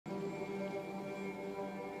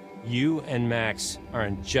You and Max are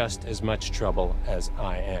in just as much trouble as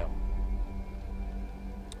I am.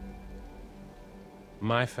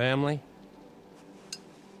 My family?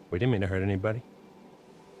 We didn't mean to hurt anybody.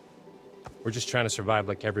 We're just trying to survive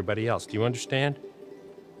like everybody else. Do you understand?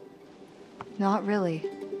 Not really.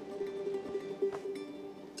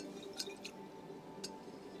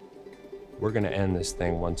 We're gonna end this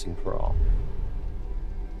thing once and for all.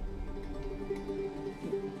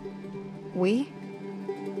 We?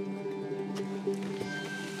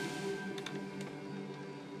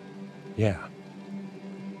 Yeah.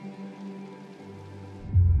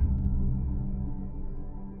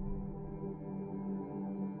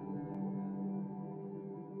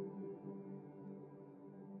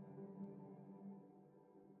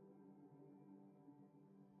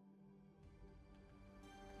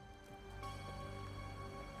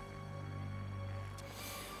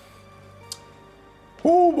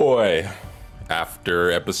 Oh boy.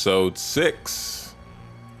 After episode 6,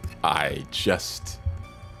 I just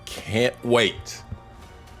can't wait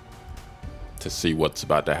to see what's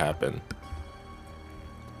about to happen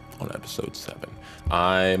on episode 7.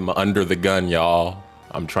 I'm under the gun, y'all.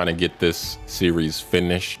 I'm trying to get this series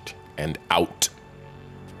finished and out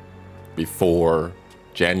before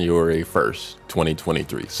January 1st,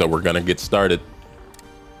 2023. So we're gonna get started.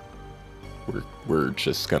 We're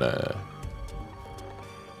just gonna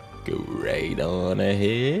go right on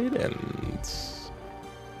ahead and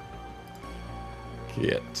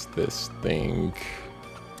get this thing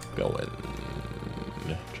going.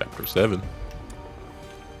 Chapter 7.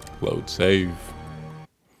 Load save.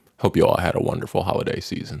 Hope you all had a wonderful holiday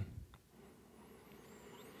season.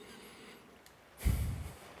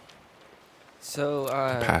 So,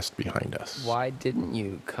 Past behind us. why didn't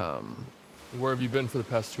you come? Where have you been for the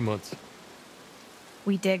past 2 months?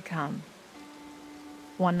 We did come.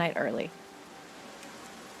 One night early.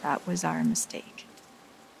 That was our mistake.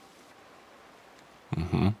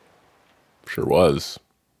 Sure was.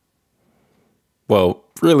 Well,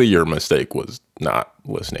 really your mistake was not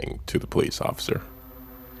listening to the police officer.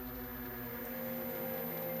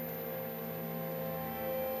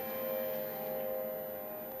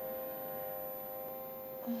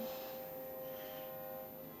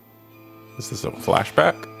 Is this a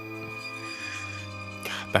flashback?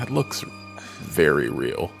 God, that looks very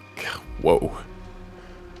real. Whoa.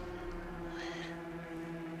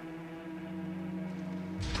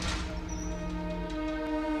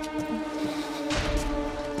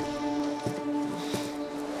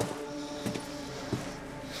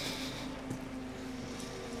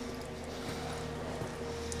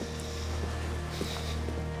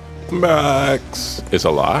 Max is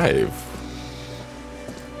alive.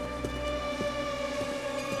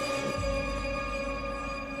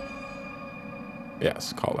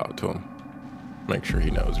 Yes, call out to him. Make sure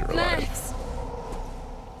he knows you're alive. Max!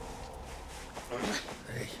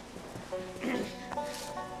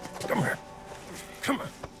 Come here. Come on.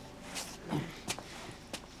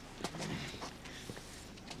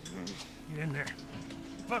 Get in there.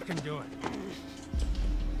 Fucking do it.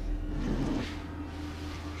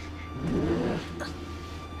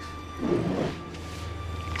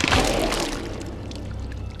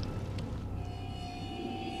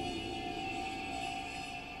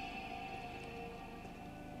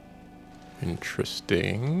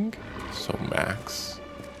 Interesting. So Max.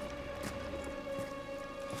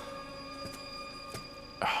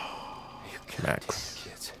 Oh, Max.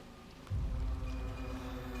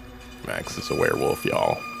 Max is a werewolf,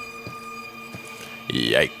 y'all.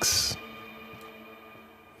 Yikes.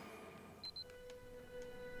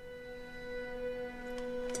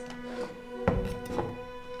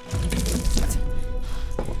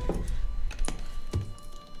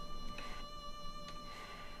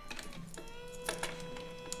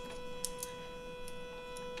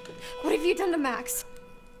 What have you done to Max?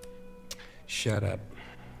 Shut up.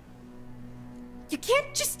 You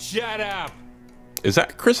can't just... Shut up! Is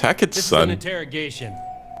that Chris Hackett's This is an son? interrogation.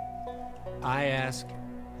 I ask,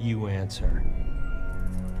 you answer.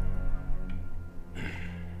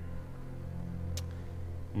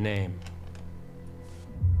 Name.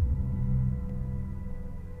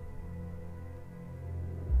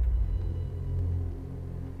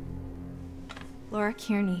 Laura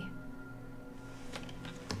Kearney.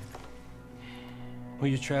 Who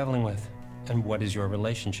you traveling with? And what is your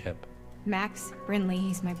relationship? Max Brinley,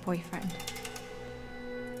 he's my boyfriend.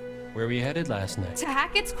 Where were you headed last night? To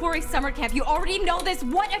Hackett's Quarry summer camp. You already know this.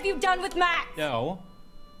 What have you done with Max? No.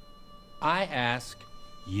 I ask,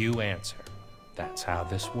 you answer. That's how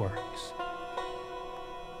this works.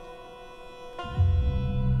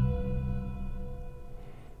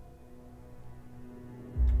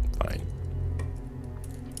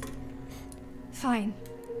 Fine.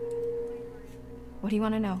 What do you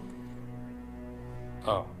want to know?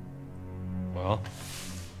 Oh. Well.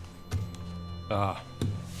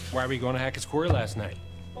 Why were we going to Hackett's Quarry last night?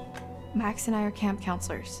 Max and I are camp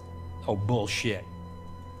counselors. Oh, bullshit.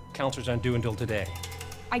 Counselors aren't due until today.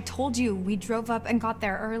 I told you, we drove up and got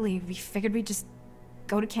there early. We figured we'd just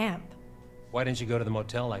go to camp. Why didn't you go to the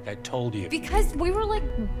motel like I told you? Because we were, like,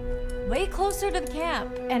 way closer to the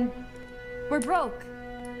camp, and we're broke.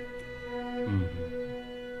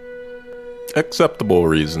 Acceptable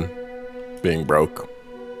reason. Being broke.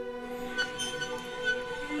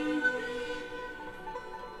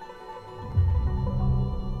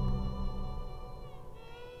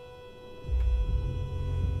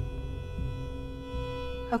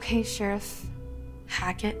 Okay, Sheriff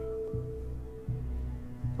Hackett.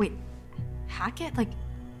 Wait, Hackett? Like,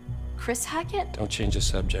 Chris Hackett? Don't change the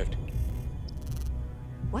subject.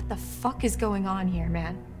 What the fuck is going on here,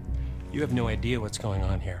 man? You have no idea what's going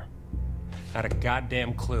on here. Not a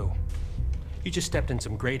goddamn clue. You just stepped in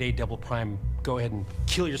some grade A double prime, go ahead and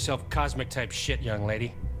kill yourself cosmic type shit, young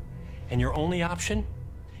lady. And your only option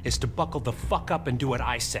is to buckle the fuck up and do what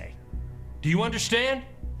I say. Do you understand?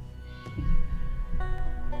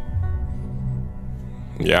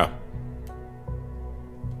 Yeah.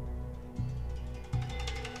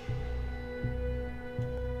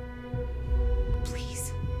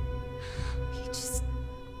 Please. You just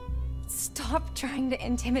stop trying to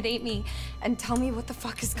intimidate me and tell me what the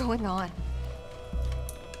fuck is going on.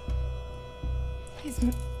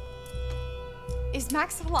 Is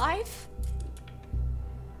Max alive?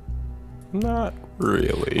 Not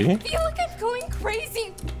really. I feel like I'm going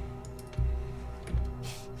crazy.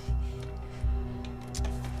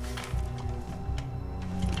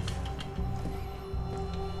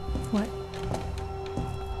 What?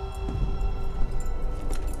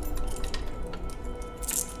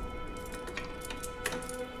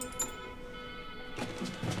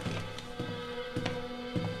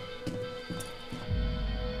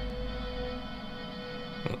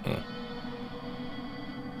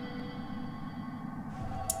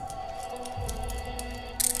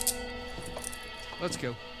 Let's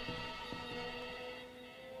go.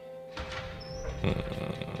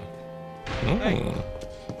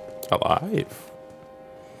 Alive.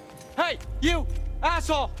 Hey, you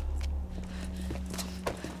asshole!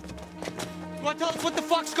 You want to tell us what the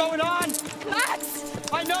fuck's going on? Max!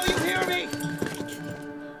 I know you hear me!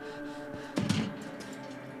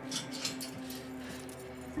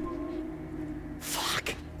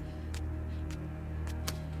 Fuck.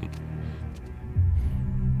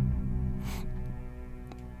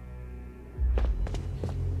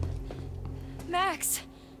 Max,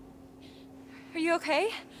 are you okay?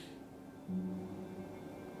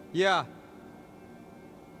 Yeah.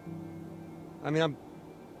 I mean,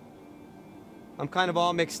 I'm kind of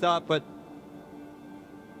all mixed up, but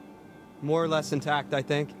more or less intact, I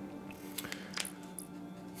think.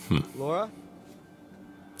 Laura?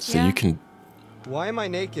 So Yeah? you can Why am I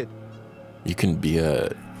naked? be a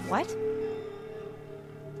What?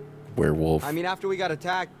 werewolf I mean, after we got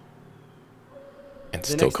attacked, and the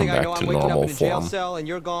still next come thing I back know, to I'm waking up normal in a jail form. cell, and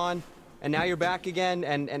you're gone, and now you're back again,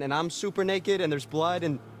 and I'm super naked, and there's blood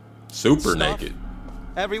and Super stuff naked.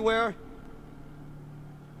 everywhere.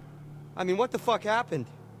 I mean, what the fuck happened?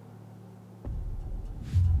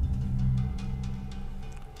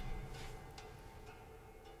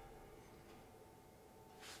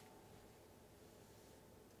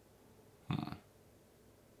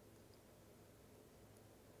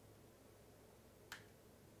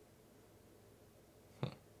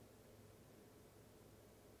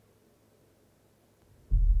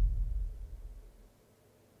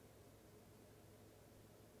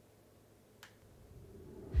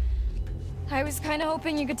 I was kind of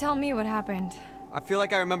hoping you could tell me what happened. I feel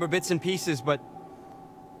like I remember bits and pieces, but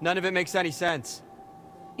none of it makes any sense.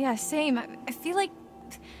 Yeah, same. I feel like...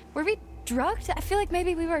 Were we drugged? I feel like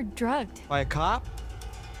maybe we were drugged. By a cop?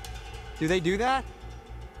 Do they do that?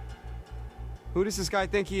 Who does this guy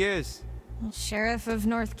think he is? Well, Sheriff of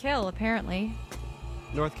North Kill, apparently.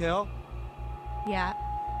 North Kill? Yeah.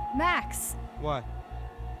 Max, What?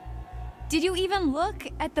 did you even look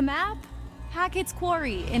at the map? Hackett's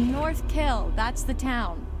Quarry in North Kill. That's the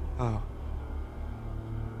town. Oh.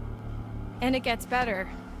 And it gets better.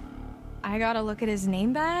 I gotta look at his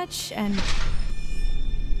name badge and...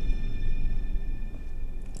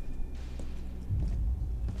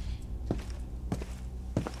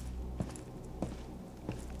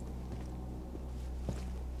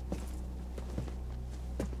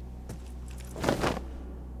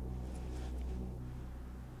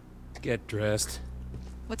 Get dressed.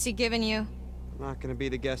 What's he giving you? Not gonna be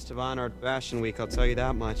the guest of honor at Fashion Week, I'll tell you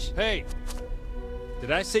that much. Hey,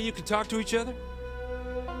 did I say you could talk to each other?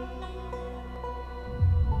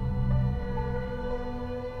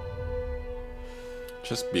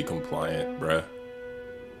 Just be compliant, bruh.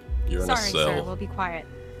 You're in a Sorry, cell. sir. We'll be quiet.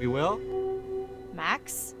 We will?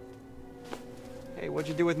 Max? Hey, what'd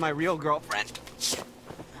you do with my real girlfriend?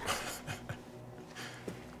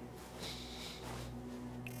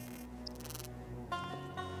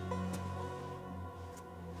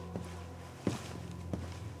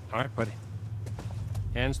 All right, buddy.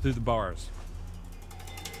 Hands through the bars.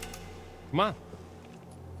 Come on.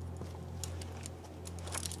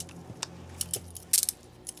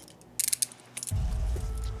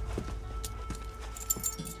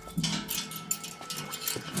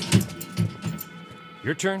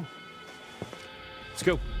 Your turn. Let's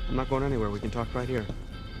go. I'm not going anywhere. We can talk right here.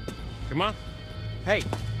 Come on. Hey!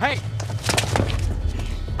 Hey!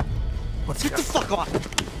 Let's Get the fuck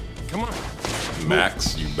off! Come on.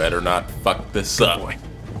 Max, you better not fuck this up. Boy.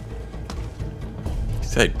 He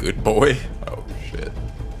said good boy? Oh, shit.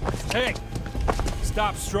 Hey!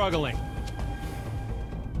 Stop struggling.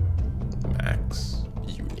 Max,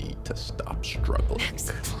 you need to stop struggling. Max,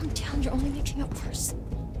 calm down. You're only making it worse.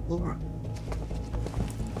 Laura.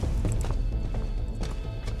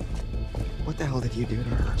 What the hell did you do to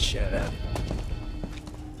her? Shut up.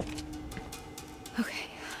 Okay.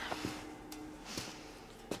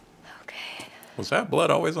 Okay. Was that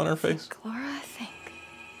blood always on her face? Laura, think.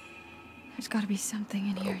 There's gotta be something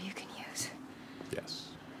in here you can use. Yes,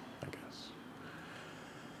 I guess.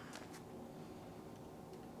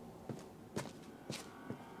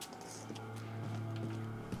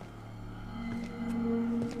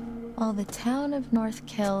 While the town of North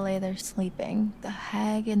Kill lay there sleeping, the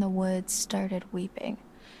hag in the woods started weeping.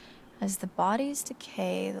 As the bodies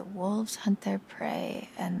decay, the wolves hunt their prey,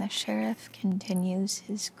 and the sheriff continues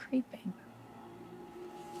his creeping.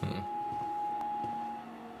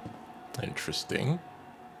 Interesting.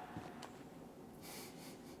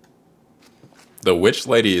 The witch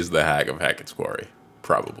lady is the hag of Hackett's Quarry.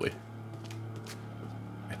 Probably.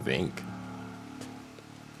 I think.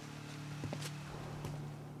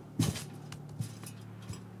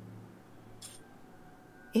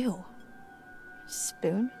 Ew.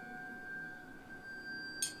 Spoon?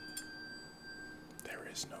 There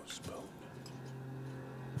is no spoon.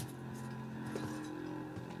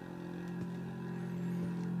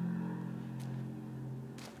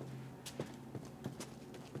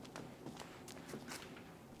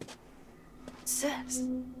 What's this?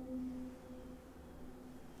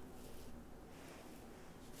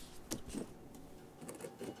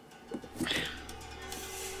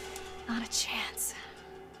 Not a chance.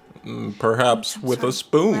 Perhaps Some with sort a of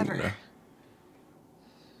spoon. lever.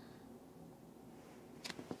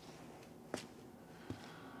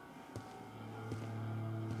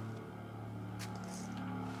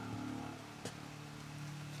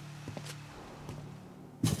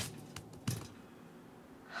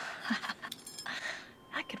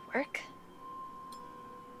 That could work.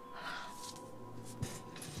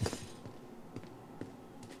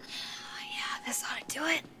 Yeah, this ought to do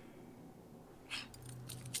it.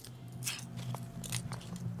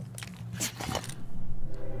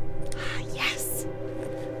 Yes.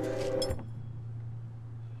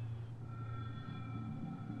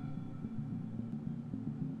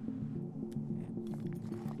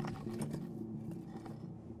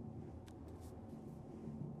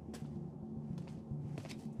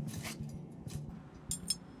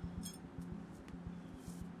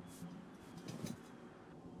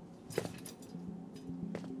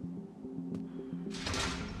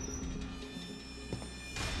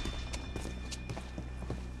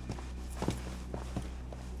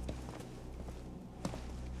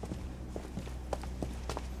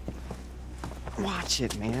 Watch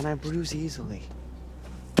it, man. I bruise easily.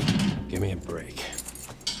 Give me a break.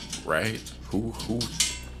 Right? Who?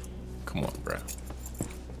 Come on, bruh.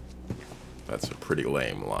 That's a pretty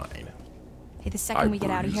lame line. Hey, the second we get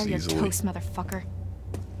out of here, bruise you're easily. toast, motherfucker.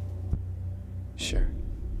 Sure.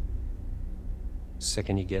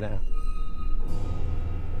 Second you get out.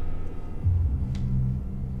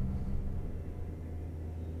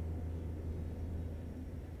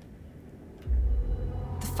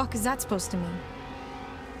 The fuck is that supposed to mean?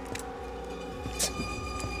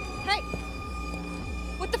 Hey!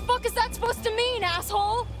 What the fuck is that supposed to mean,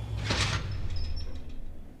 asshole?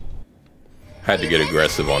 Had to get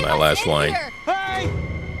aggressive on that last line. Hey!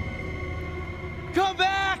 Come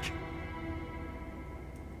back!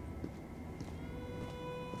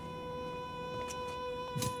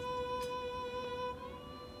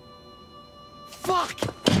 Fuck!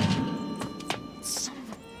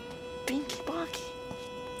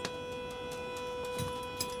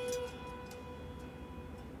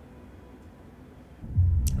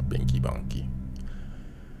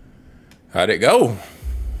 How'd it go?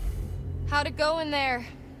 How'd it go in there?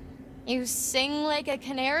 You sing like a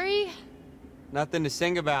canary? Nothing to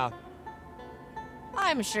sing about.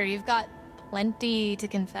 I'm sure you've got plenty to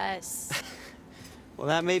confess. Well,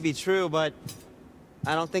 that may be true, but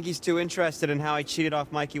I don't think he's too interested in how I cheated off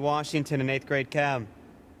Mikey Washington in 8th grade chem.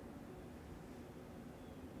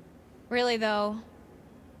 Really, though?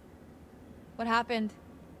 What happened?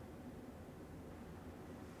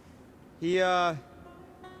 He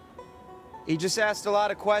just asked a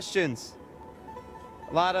lot of questions.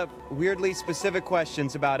 A lot of weirdly specific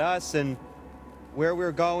questions about us and where we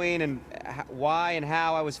were going and why and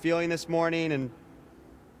how I was feeling this morning, and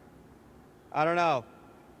I don't know.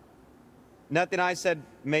 Nothing I said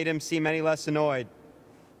made him seem any less annoyed.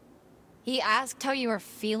 He asked how you were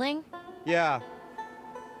feeling? Yeah.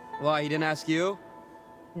 Why, he didn't ask you?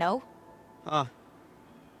 No. Huh.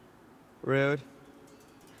 Rude.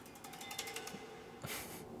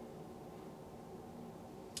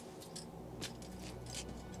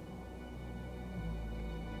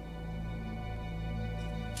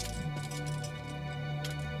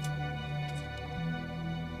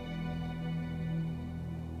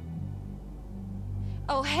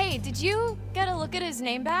 Oh, hey, did you get a look at his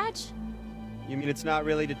name badge? You mean it's not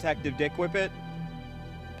really Detective Dick Whippet?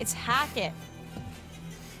 It's Hackett.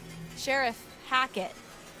 Sheriff Hackett.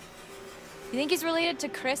 You think he's related to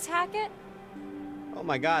Chris Hackett? Oh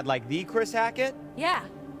my god, like the Chris Hackett? Yeah.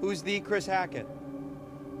 Who's the Chris Hackett?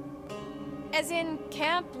 As in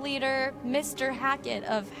camp leader Mr. Hackett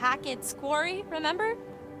of Hackett's Quarry, remember?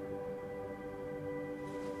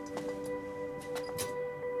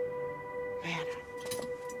 Man.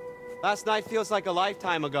 Last night feels like a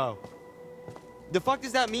lifetime ago. The fuck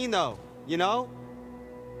does that mean, though? You know?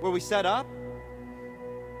 Where we set up?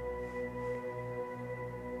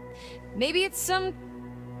 Maybe it's some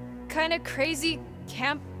kind of crazy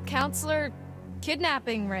camp counselor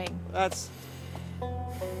kidnapping ring. That's...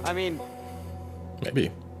 I mean... Maybe.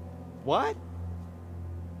 What?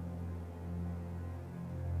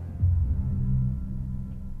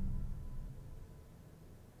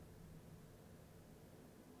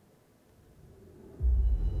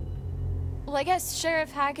 Well, I guess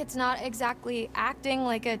Sheriff Hackett's not exactly acting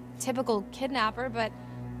like a typical kidnapper, but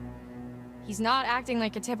he's not acting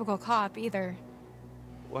like a typical cop either.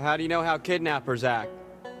 Well, how do you know how kidnappers act?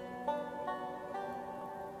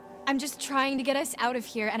 I'm just trying to get us out of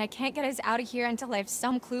here, and I can't get us out of here until I have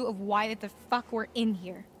some clue of why the fuck we're in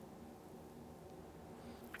here.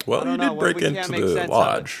 I Well, don't you know, did what if break we can't into make the sense of it?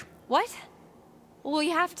 lodge. What? Well,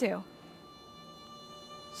 you have to.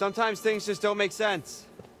 Sometimes things just don't make sense.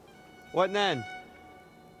 What then?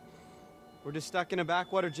 We're just stuck in a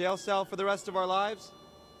backwater jail cell for the rest of our lives?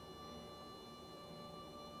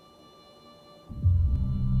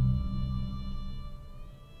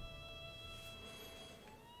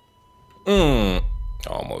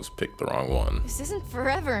 Almost picked the wrong one. This isn't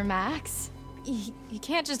forever, Max. You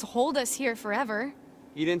can't just hold us here forever.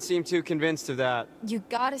 You didn't seem too convinced of that. You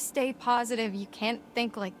gotta stay positive. You can't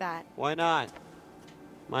think like that. Why not?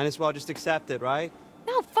 Might as well just accept it, right?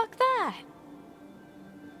 No, fuck that.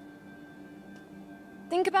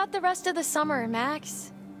 Think about the rest of the summer,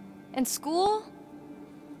 Max. And school?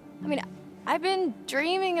 I mean, I've been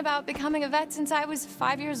dreaming about becoming a vet since I was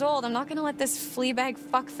 5 years old. I'm not gonna let this fleabag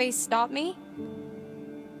fuckface stop me.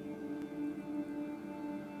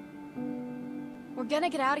 We're gonna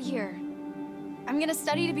get out of here. I'm gonna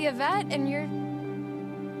study to be a vet, and you're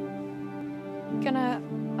gonna,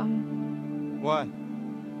 What?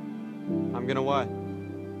 I'm gonna what?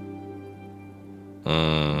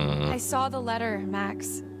 I saw the letter,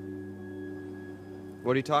 Max.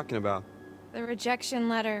 What are you talking about? The rejection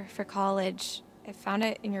letter for college. I found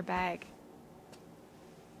it in your bag.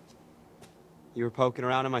 You were poking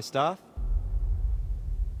around in my stuff?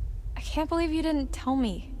 I can't believe you didn't tell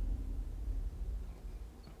me.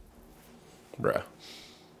 Bruh.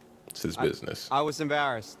 It's his business. I was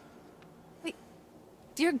embarrassed. Wait,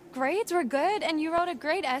 your grades were good and you wrote a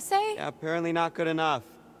great essay? Yeah, apparently not good enough.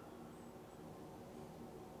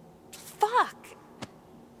 Fuck!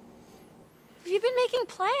 You've been making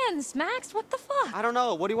plans, Max. What the fuck? I don't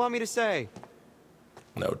know. What do you want me to say?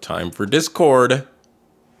 No time for Discord.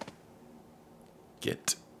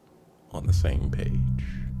 Get on the same page.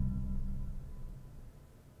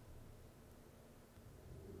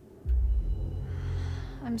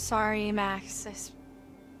 I'm sorry, Max.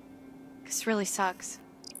 This really sucks.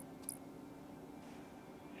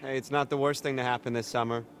 Hey, it's not the worst thing to happen this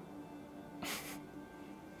summer.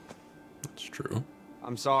 It's true.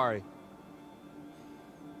 I'm sorry.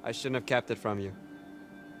 I shouldn't have kept it from you.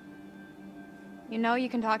 You know you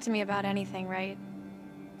can talk to me about anything, right?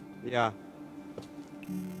 Yeah.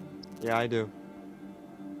 Yeah, I do.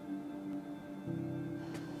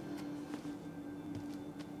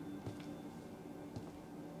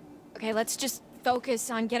 Okay, let's just focus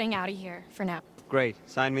on getting out of here for now. Great.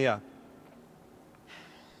 Sign me up.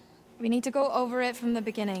 We need to go over it from the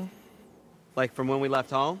beginning. Like from when we left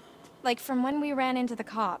home? Like from when we ran into the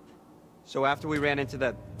cop. So after we ran into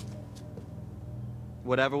that...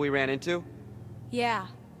 whatever we ran into? Yeah.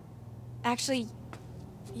 Actually,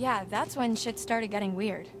 yeah, that's when shit started getting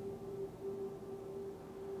weird.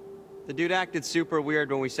 The dude acted super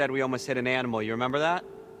weird when we said we almost hit an animal. You remember that?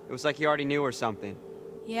 It was like he already knew or something.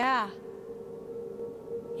 Yeah.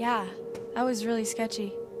 Yeah, that was really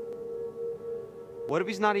sketchy. What if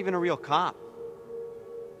he's not even a real cop?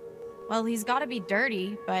 Well, he's gotta be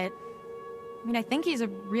dirty, but... I mean, I think he's a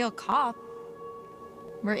real cop.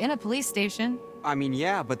 We're in a police station. I mean,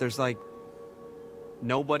 yeah, but there's like...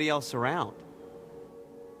 nobody else around.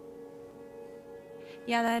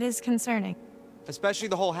 Yeah, that is concerning. Especially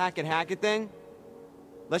the whole Hackett thing.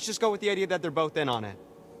 Let's just go with the idea that they're both in on it.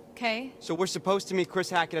 Okay. So we're supposed to meet Chris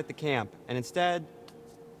Hackett at the camp, and instead,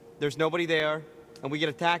 there's nobody there, and we get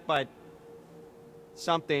attacked by...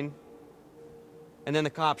 something, and then the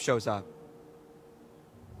cop shows up.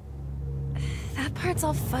 That part's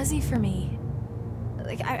all fuzzy for me.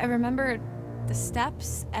 Like, I remember the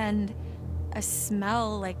steps and a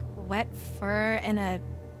smell like wet fur and a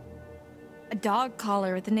dog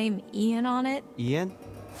collar with the name Ian on it. Ian?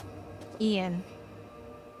 Ian.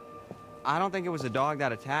 I don't think it was a dog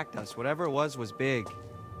that attacked us. Whatever it was big.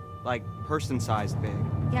 Like, person-sized big.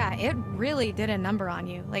 Yeah, it really did a number on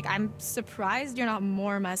you. Like, I'm surprised you're not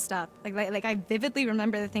more messed up. Like I vividly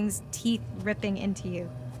remember the thing's teeth ripping into you.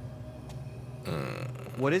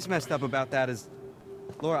 What is messed up about that is...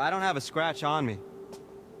 Laura, I don't have a scratch on me.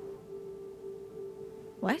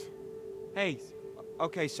 What? Hey,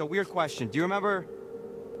 okay, so weird question. Do you remember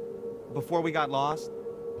before we got lost?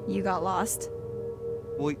 You got lost?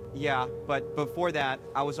 Well, yeah, but before that,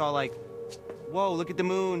 I was all like, whoa, look at the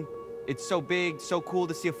moon. It's so big, so cool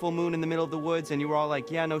to see a full moon in the middle of the woods, and you were all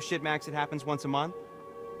like, yeah, no shit, Max, it happens once a month.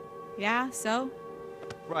 Yeah, so?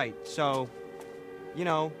 Right, so, you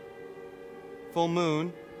know, full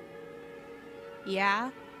moon. Yeah.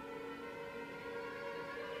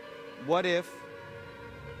 What if,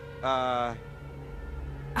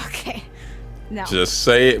 Okay. No. Just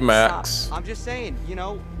say it, Max. I'm just saying, you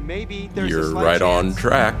know, maybe there's a You're slight right on chance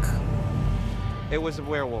track. it was a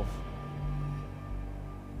werewolf.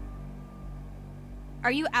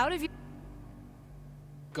 Are you out of your...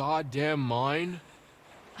 Goddamn mind?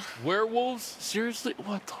 Werewolves? Seriously?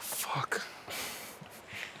 What the fuck?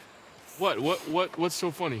 What's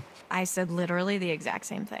so funny? I said literally the exact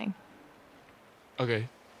same thing. Okay.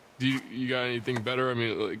 Do you got anything better? I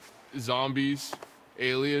mean, like zombies,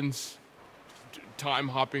 aliens,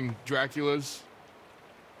 time-hopping Draculas?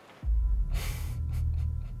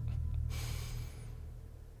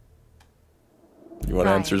 You want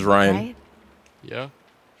answers, Ryan? Right? Yeah?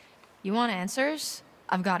 You want answers?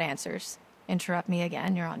 I've got answers. Interrupt me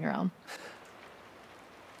again, you're on your own.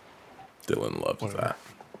 Dylan loves Whatever. that.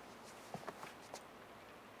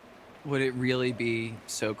 Would it really be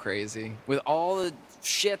so crazy? With all the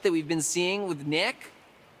shit that we've been seeing with Nick?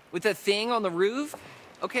 With the thing on the roof?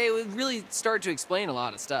 Okay, it would really start to explain a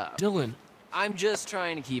lot of stuff. Dylan. I'm just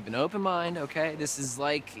trying to keep an open mind, okay? This is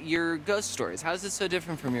like your ghost stories. How is this so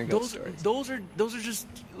different from your ghost stories? Those are just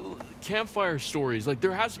campfire stories. Like,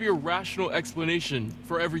 there has to be a rational explanation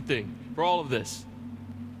for everything, for all of this.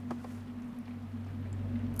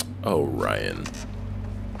 Oh, Ryan.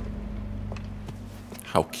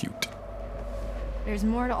 How cute. There's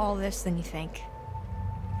more to all this than you think.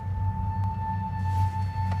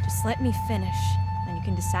 Just let me finish, then you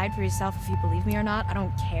can decide for yourself if you believe me or not. I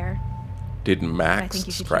don't care. Did Max think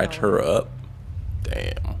you should scratch hear all her up?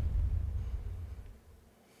 Damn.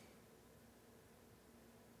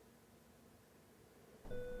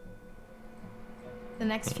 The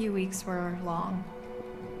next few weeks were long.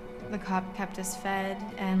 The cop kept us fed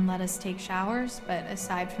and let us take showers, but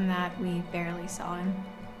aside from that, we barely saw him.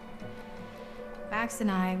 Max and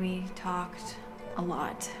I, we talked a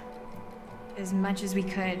lot. As much as we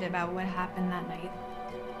could about what happened that night.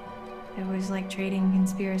 It was like trading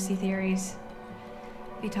conspiracy theories.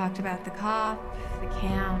 We talked about the cop, the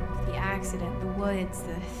camp, the accident, the woods,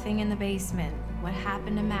 the thing in the basement, what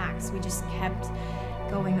happened to Max. We just kept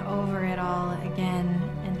going over it all again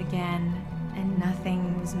and again, and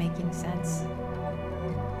nothing was making sense.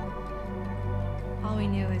 All we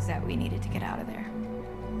knew is that we needed to get out of there.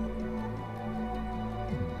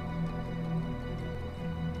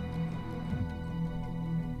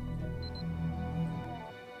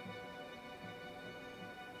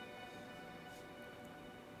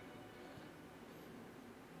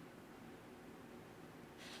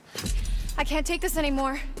 I can't take this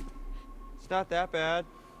anymore. It's not that bad.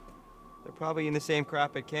 They're probably in the same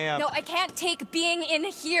crap at camp. No, I can't take being in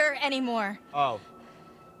here anymore. Oh.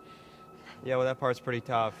 Yeah, well, that part's pretty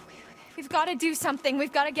tough. We've got to do something.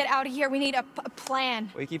 We've got to get out of here. We need a plan.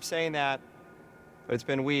 We keep saying that, but it's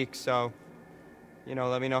been weeks, so, you know,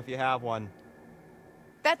 let me know if you have one.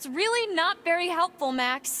 That's really not very helpful,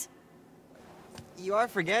 Max. You are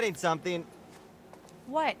forgetting something.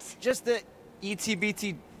 What? Just the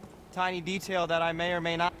itsy-bitsy tiny detail that I may or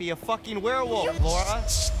may not be a fucking werewolf, Laura.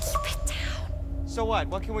 Keep it down. So what?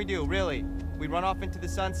 What can we do, really? We run off into the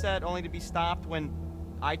sunset only to be stopped when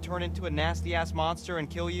I turn into a nasty-ass monster and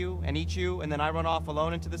kill you and eat you, and then I run off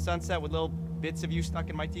alone into the sunset with little bits of you stuck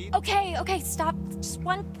in my teeth? Okay, stop. Just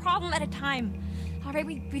one problem at a time. All right,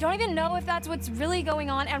 we don't even know if that's what's really going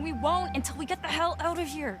on, and we won't until we get the hell out of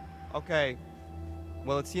here. Okay.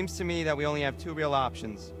 Well, it seems to me that we only have two real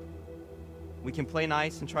options. We can play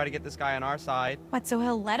nice and try to get this guy on our side. What, so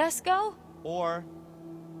he'll let us go? Or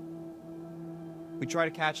we try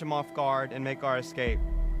to catch him off guard and make our escape.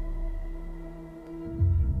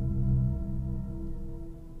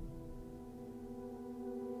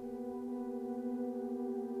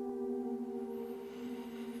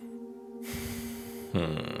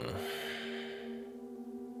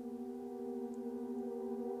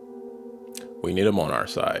 We need him on our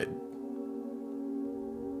side.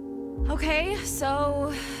 Okay,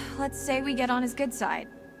 so let's say we get on his good side.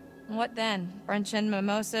 What then? Brunch and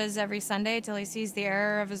mimosas every Sunday till he sees the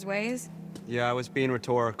error of his ways? Yeah, I was being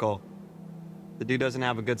rhetorical. The dude doesn't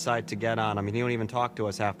have a good side to get on. I mean, he don't even talk to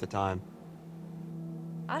us half the time.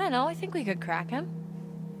 I don't know, I think we could crack him.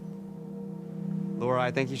 Laura,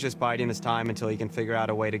 I think he's just biding his time until he can figure out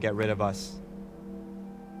a way to get rid of us.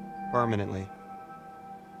 Permanently.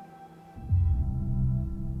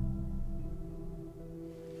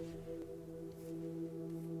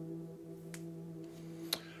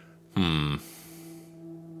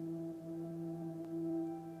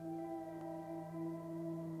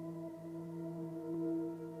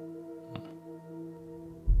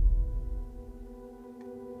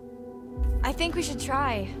 I think we should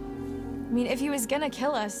try. I mean, if he was gonna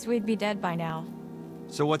kill us, we'd be dead by now.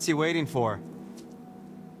 So what's he waiting for?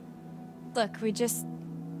 Look,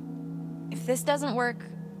 if this doesn't work,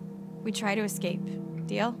 we try to escape.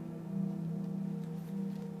 Deal?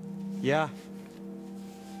 Yeah.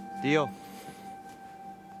 Deal.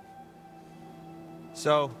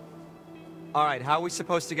 So, all right, how are we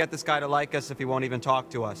supposed to get this guy to like us if he won't even talk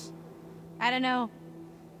to us? I don't know.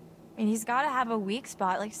 I mean, he's gotta have a weak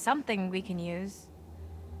spot, like something we can use.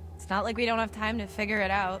 It's not like we don't have time to figure it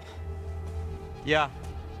out. Yeah.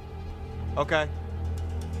 Okay.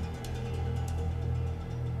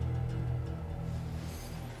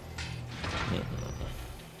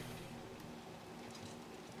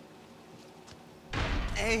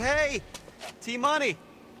 Hey! T-Money!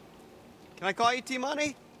 Can I call you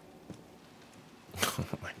T-Money? Oh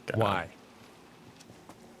my God. Why?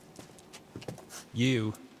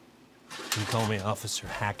 You can call me Officer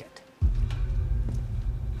Hackett.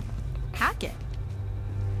 Hackett?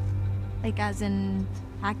 Like as in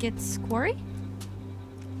Hackett's Quarry?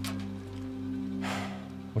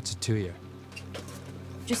 What's it to you?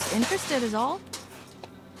 Just interested is all.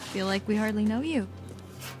 Feel like we hardly know you.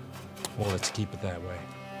 Well, let's keep it that way,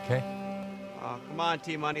 okay? Oh, come on,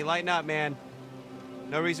 T-Money, lighten up, man.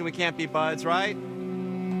 No reason we can't be buds, right?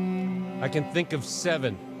 I can think of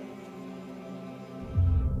 7.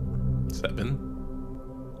 7?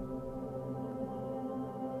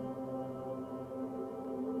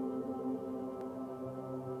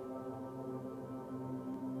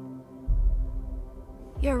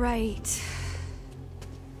 You're right.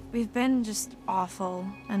 We've been just awful,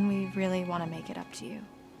 and we really want to make it up to you.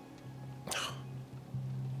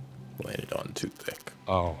 Landed on too thick.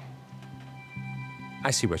 Oh.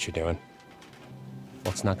 I see what you're doing.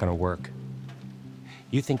 Well, it's not gonna work.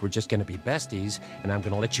 You think we're just gonna be besties, and I'm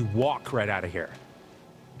gonna let you walk right out of here.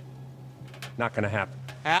 Not gonna happen.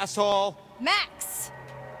 Asshole! Max!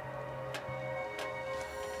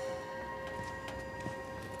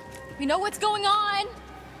 We know what's going on!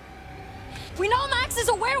 We know Max is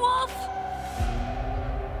a werewolf!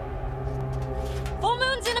 Full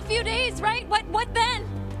moon's in a few days, right? What then?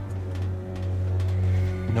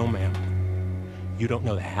 No, ma'am. You don't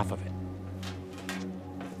know the half of it.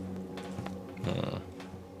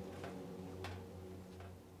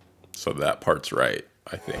 So that part's right,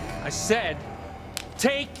 I think. I said,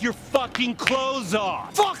 take your fucking clothes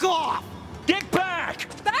off! Fuck off! Get back!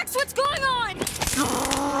 Max, what's going on?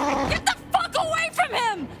 Get the fuck away from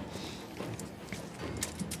him!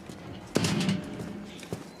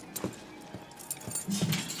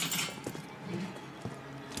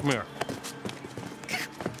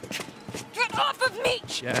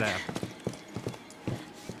 Shut up.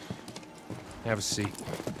 Have a seat.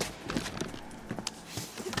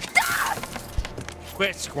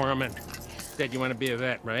 Quit squirming. Said you want to be a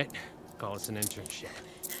vet, right? Call us an internship.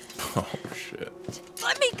 Oh, shit.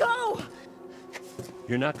 Let me go!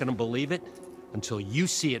 You're not gonna believe it until you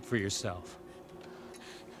see it for yourself.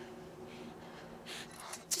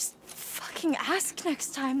 Just fucking ask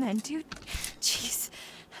next time then, dude. Jeez.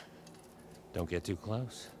 Don't get too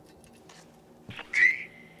close. T,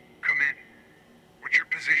 come in. What's your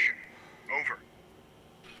position? Over.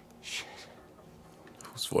 Shit.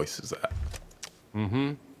 Whose voice is that?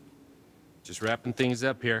 Mm-hmm. Just wrapping things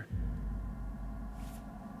up here.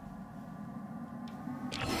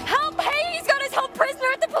 Help! Hey, he's got his held prisoner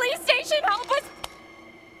at the police station! Help us!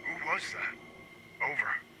 Who was that?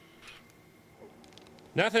 Over.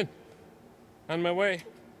 Nothing. On my way.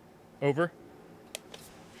 Over.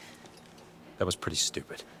 That was pretty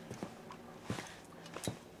stupid.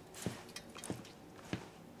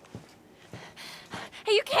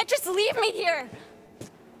 Hey, you can't just leave me here!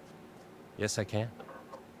 Yes, I can.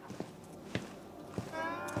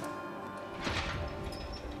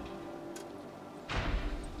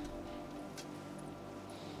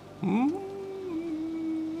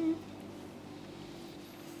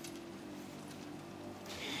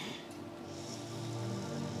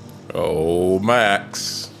 Oh,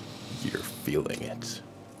 Max. You're feeling it.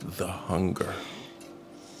 The hunger.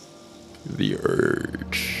 The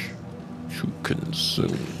urge to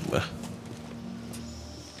consume.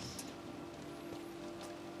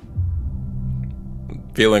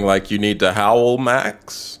 Feeling like you need to howl,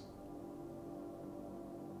 Max?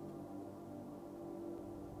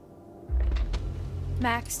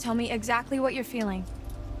 Max, tell me exactly what you're feeling.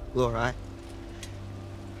 Laura,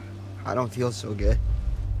 I don't feel so good.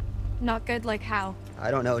 Not good like how?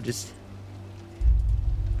 I don't know, just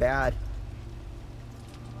bad.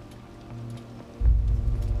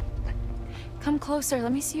 Come closer,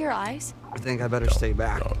 let me see your eyes. I think I better stay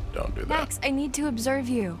back. Don't do that. Max, I need to observe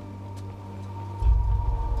you.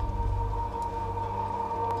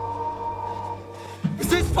 Is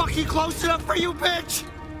this fucking close enough for you, bitch?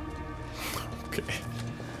 Okay.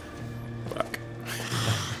 Fuck.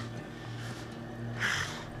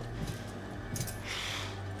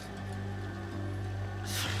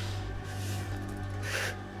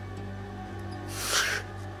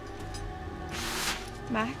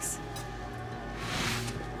 Max?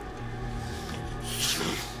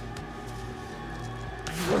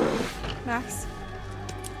 Max?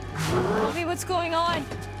 Tell me what's going on.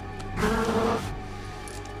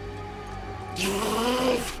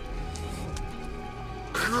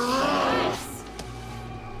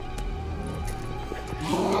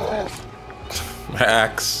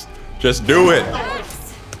 Max, just do it.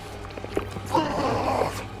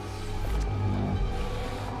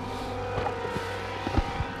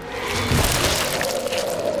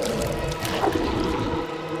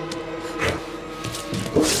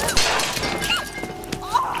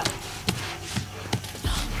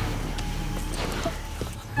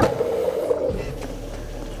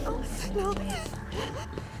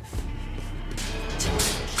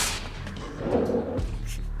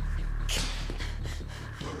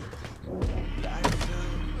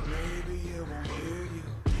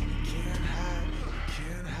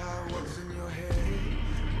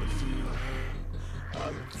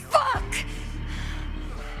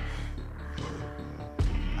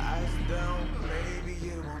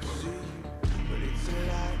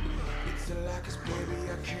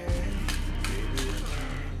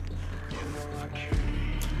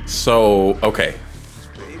 So, okay.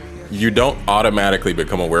 You don't automatically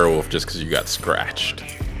become a werewolf just because you got scratched.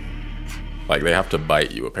 Like, they have to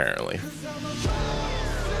bite you, apparently.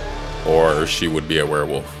 Or she would be a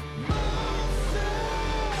werewolf.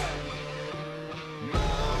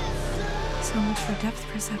 So much for depth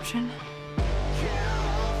perception.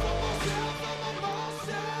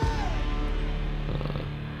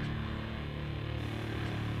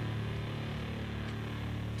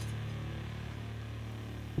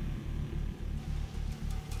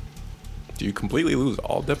 Do you completely lose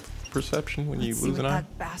all depth perception when you Let's lose see an what eye?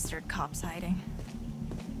 that bastard cop's hiding.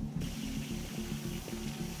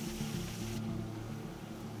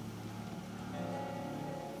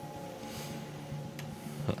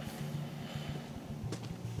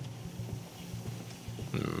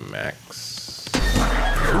 Max.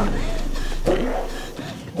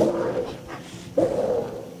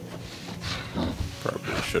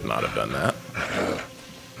 Probably should not have done that.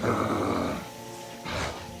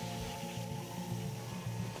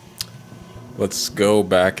 Let's go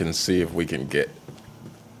back and see if we can get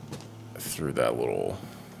through that little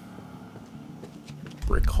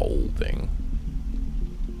brick whole thing.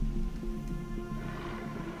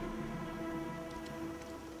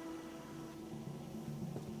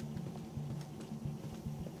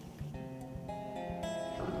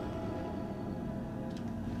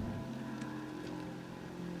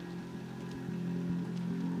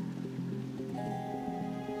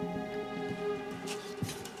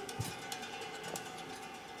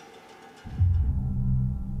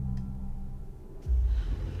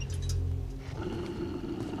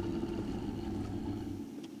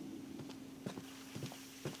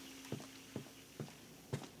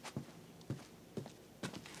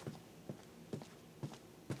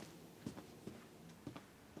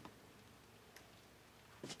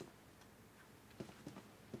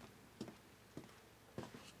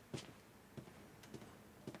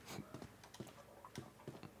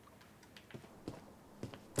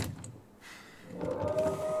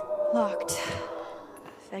 Locked.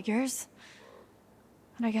 Figures.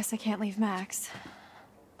 And I guess I can't leave Max.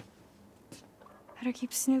 Better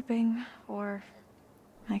keep snooping, or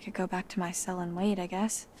I could go back to my cell and wait, I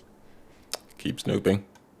guess. Keep snooping.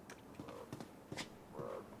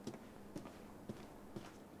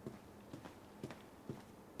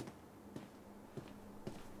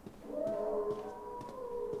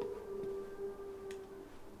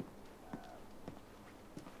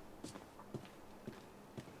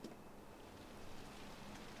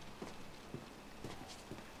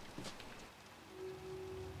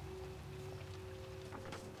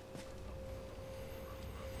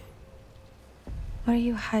 What are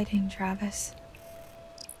you hiding, Travis?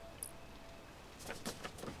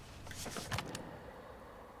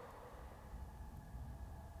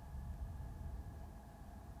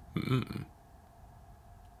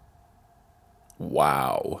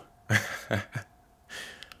 Wow.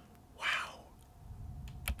 Wow.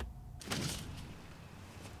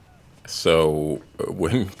 So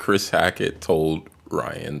when Chris Hackett told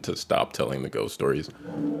Ryan to stop telling the ghost stories,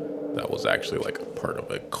 that was actually like a part of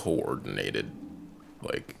a coordinated,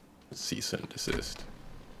 like, cease and desist.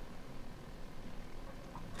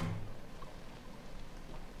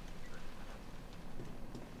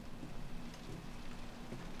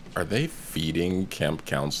 Are they feeding camp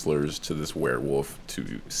counselors to this werewolf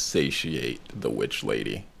to satiate the witch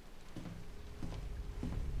lady?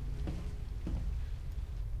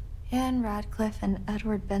 Anne Radcliffe and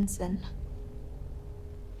Edward Benson.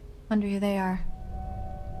 Wonder who they are.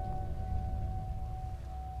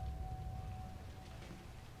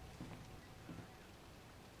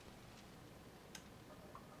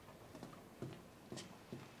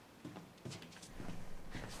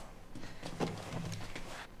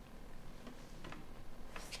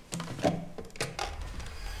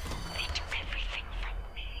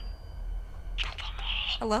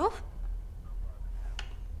 Hello?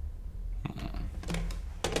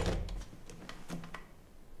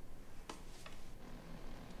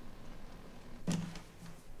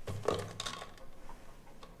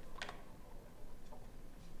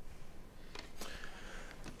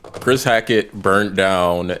 Chris Hackett burnt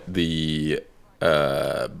down the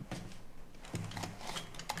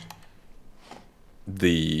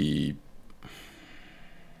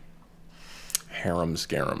harem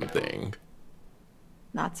scarum thing.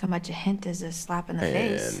 Not so much a hint as a slap in the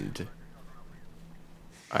face. And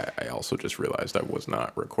I also just realized I was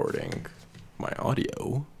not recording my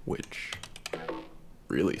audio, which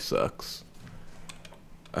really sucks.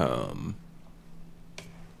 I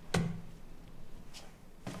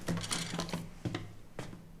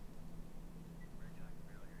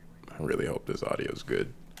really hope this audio is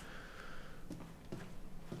good.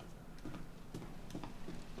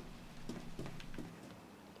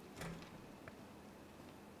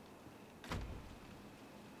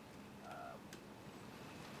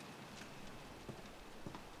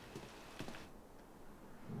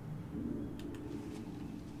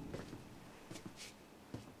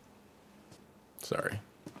 Sorry,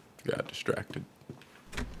 got distracted.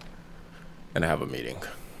 And I have a meeting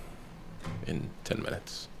in 10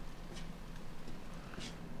 minutes.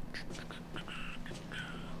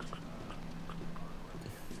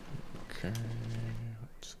 Okay,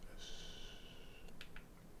 what's this?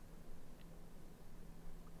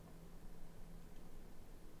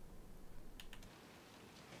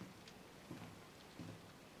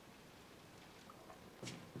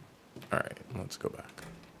 All right, let's go back.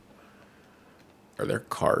 Are there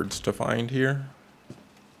cards to find here?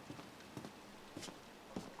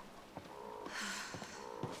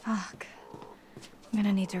 Fuck. I'm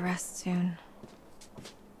gonna need to rest soon.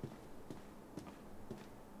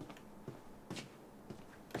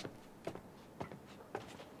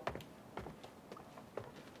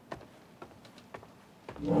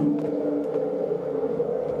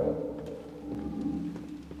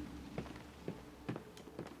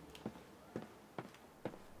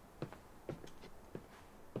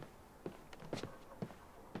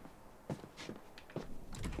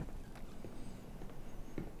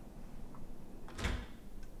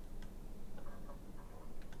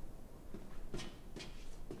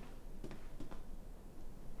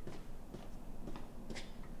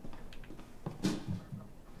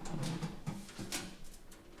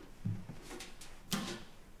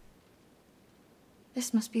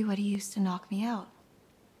 This must be what he used to knock me out.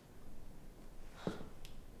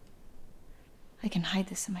 I can hide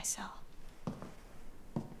this in my cell.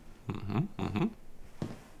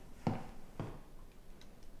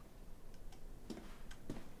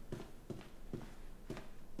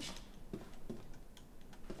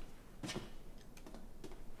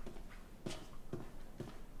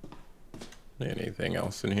 Anything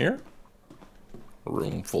else in here? A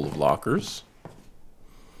room full of lockers.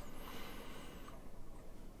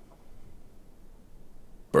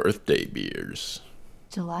 Birthday beers.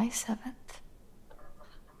 July 7th.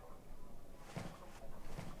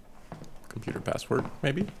 Computer password,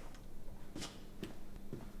 maybe?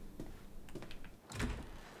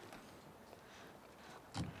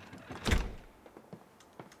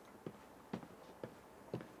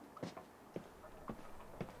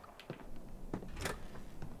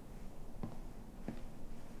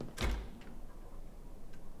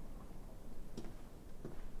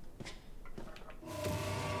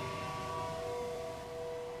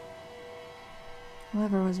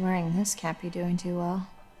 Whoever was wearing this can't be doing too well.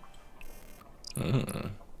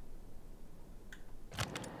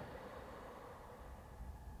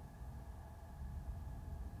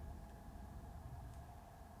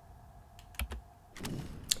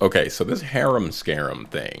 Okay, so this harem scarum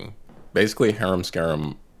thing, basically harem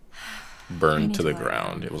scarum burned to the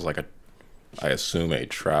ground. It was like I assume a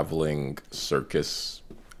traveling circus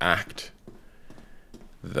act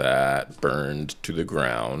that burned to the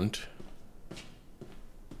ground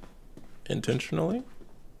intentionally?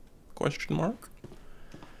 Question mark.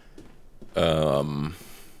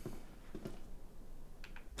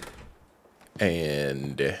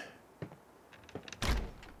 And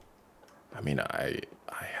I mean, I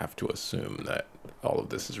have to assume that all of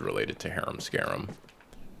this is related to harem scarum.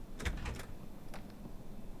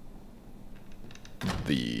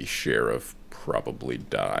 The sheriff probably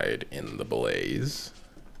died in the blaze.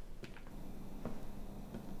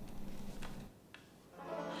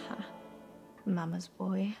 Mama's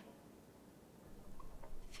boy.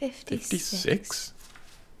 56. 56?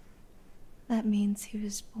 That means he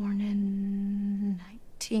was born in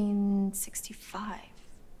 1965.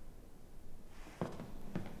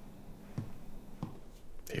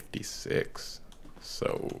 56.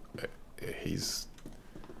 So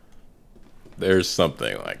there's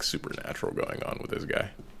something like supernatural going on with this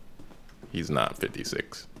guy. He's not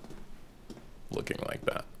 56 looking like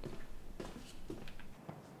that.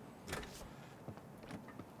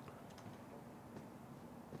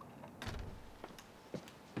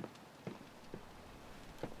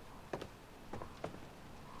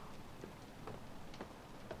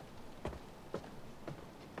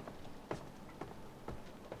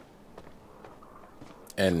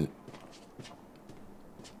 And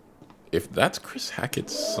if that's Chris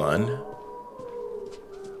Hackett's son,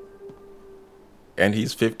 and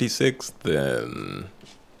he's 56, then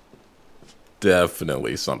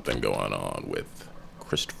definitely something going on with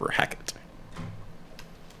Christopher Hackett.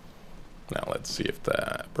 Now let's see if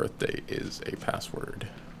that birthday is a password.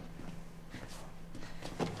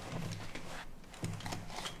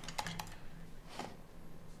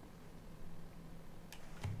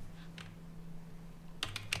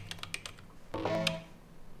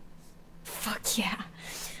 Fuck yeah.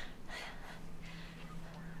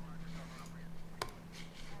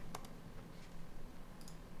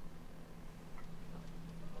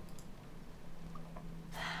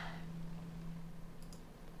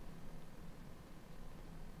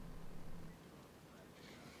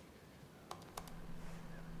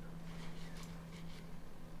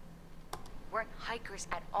 Weren't hikers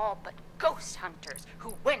at all, but ghost hunters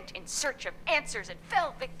who went in search of answers and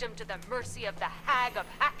fell victim to the mercy of the hag of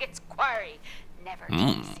Hackett's Quarry, never to be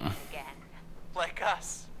seen again. Like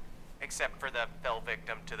us. Except for the fell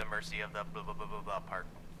victim to the mercy of the blah blah blah blah blah part.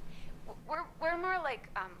 We're more like,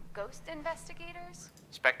 ghost investigators?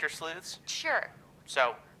 Spectre sleuths? Sure.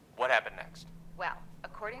 So, what happened next? Well,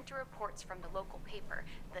 according to reports from the local paper,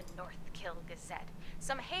 the North Kill Gazette,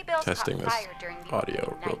 some hay bales Testing caught this fire during the audio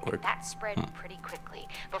opening real night, quick. and that spread pretty quickly.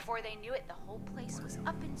 Before they knew it, the whole place was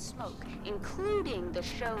up in smoke, including the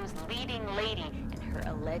show's leading lady and her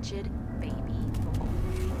alleged baby boy.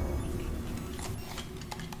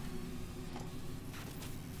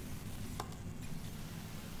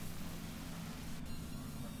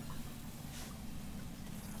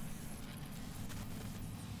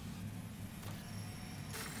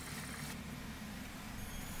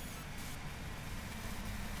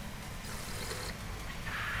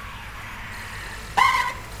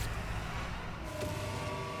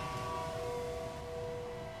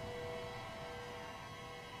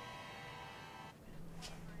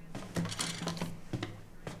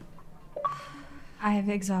 I've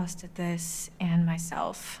exhausted this and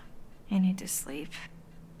myself. I need to sleep.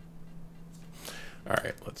 All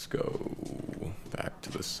right, let's go back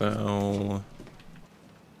to the cell.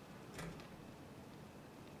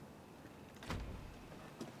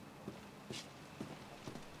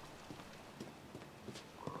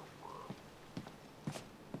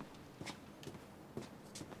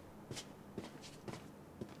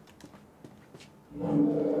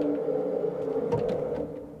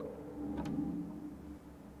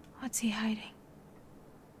 What's he hiding?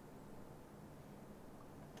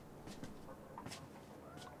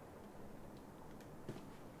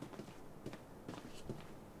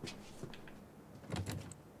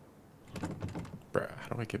 Bruh,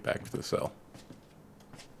 how do I get back to the cell?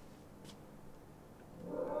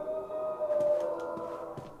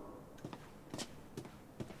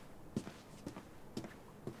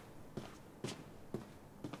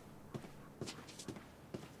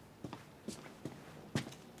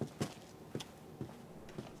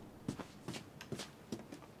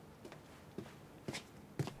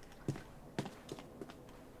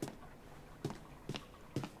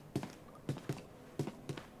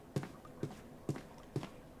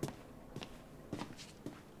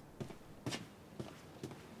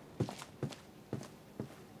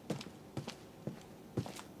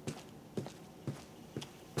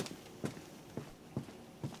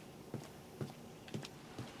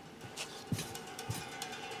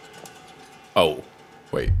 Oh,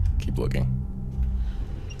 wait, keep looking.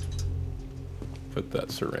 Put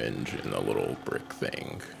that syringe in the little brick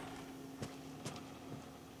thing.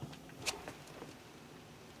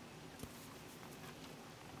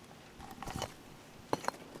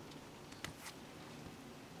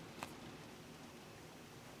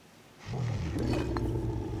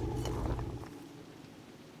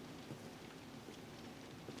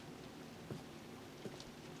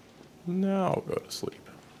 Now go to sleep.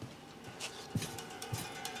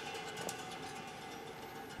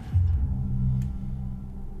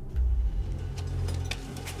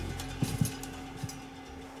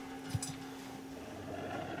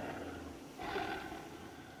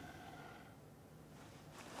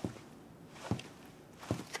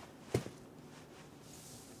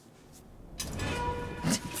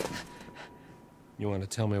 You want to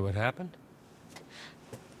tell me what happened?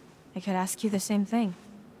 I could ask you the same thing.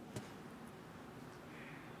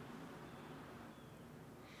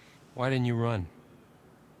 Why didn't you run?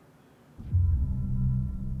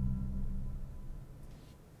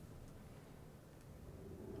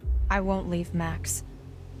 I won't leave Max.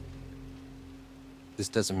 This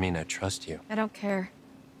doesn't mean I trust you. I don't care.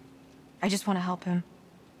 I just want to help him.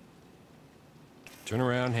 Turn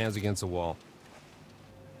around, hands against the wall.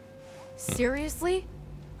 Seriously?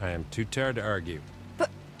 I am too tired to argue.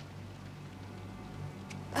 But...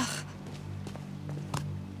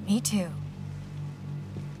 Me too.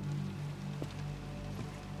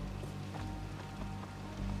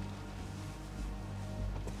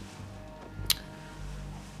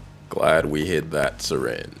 Glad we hid that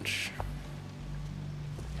syringe.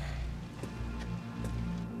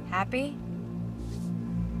 Happy?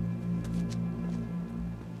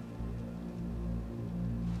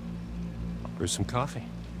 Brew some coffee.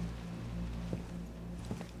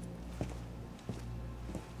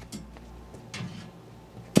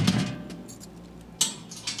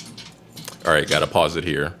 All right, gotta pause it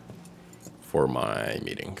here for my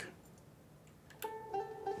meeting.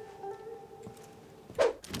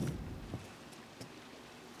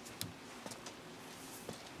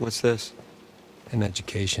 What's this? An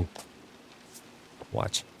education.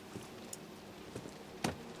 Watch.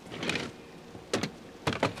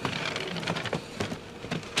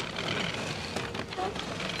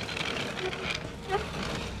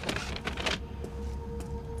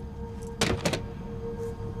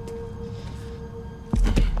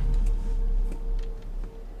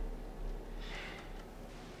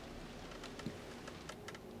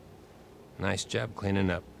 Nice job cleaning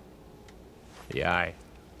up. The eye.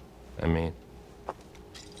 I mean.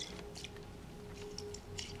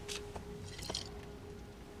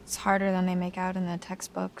 It's harder than they make out in the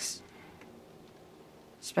textbooks.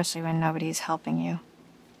 Especially when nobody's helping you.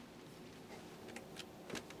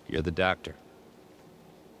 You're the doctor.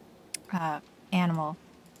 Animal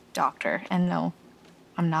doctor. And no,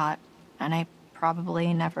 I'm not. And I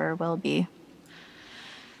probably never will be.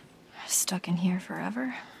 Stuck in here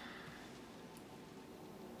forever.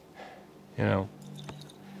 You know,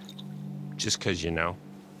 just because you know,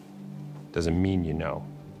 doesn't mean you know.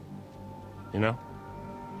 You know?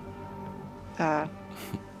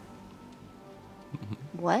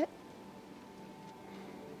 What?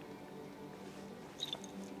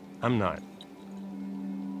 I'm not.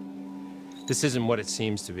 This isn't what it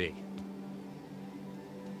seems to be.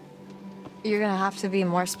 You're gonna have to be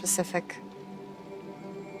more specific.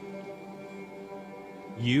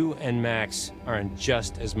 You and Max are in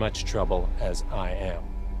just as much trouble as I am.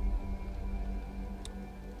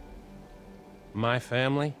 My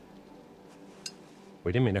family?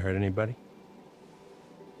 We didn't mean to hurt anybody.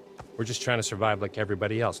 We're just trying to survive like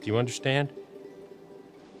everybody else. Do you understand?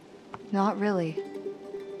 Not really.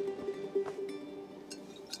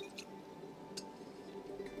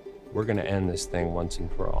 We're gonna end this thing once and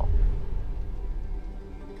for all.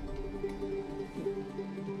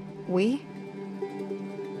 We?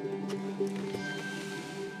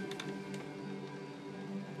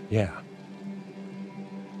 Yeah.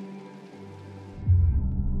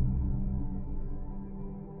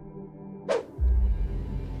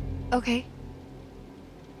 Okay.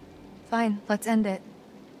 Fine, let's end it.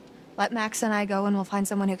 Let Max and I go and we'll find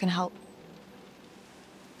someone who can help.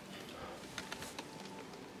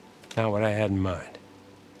 Not what I had in mind.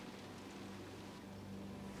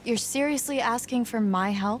 You're seriously asking for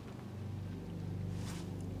my help?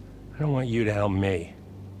 I don't want you to help me.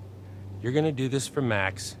 You're gonna do this for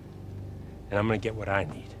Max, and I'm gonna get what I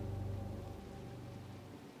need.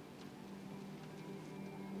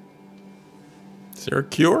 Is there a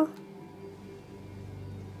cure?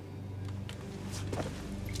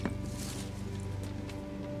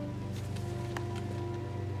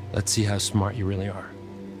 Let's see how smart you really are.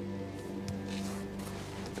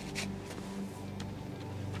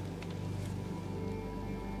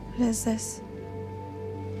 What is this?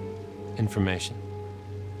 Information.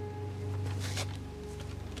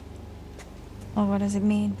 Well, what does it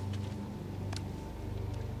mean?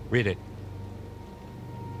 Read it.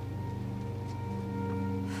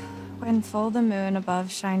 When full the moon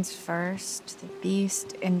above shines first, the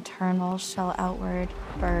beast internal shall outward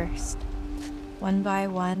burst. One by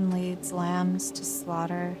one leads lambs to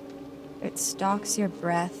slaughter. It stalks your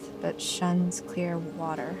breath, but shuns clear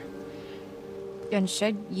water. And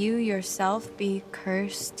should you yourself be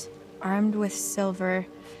cursed, armed with silver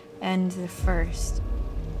and the first,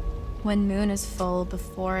 when moon is full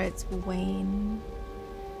before its wane,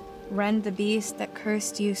 rend the beast that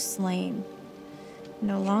cursed you slain.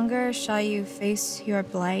 No longer shall you face your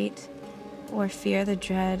blight, or fear the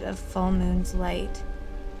dread of full moon's light.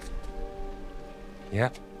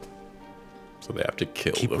 Yep. So they have to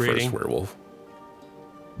kill Keep the reading. first werewolf.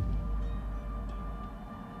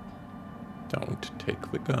 Don't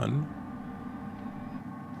take the gun.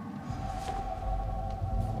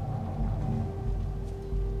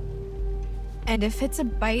 And if it's a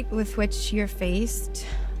bite with which you're faced,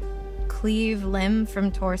 cleave limb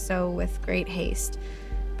from torso with great haste.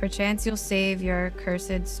 Perchance you'll save your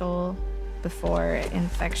cursed soul before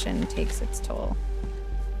infection takes its toll.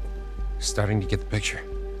 Starting to get the picture.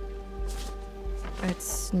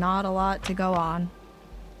 It's not a lot to go on.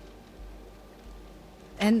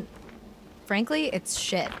 And frankly, it's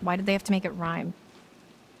shit. Why did they have to make it rhyme?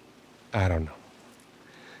 I don't know.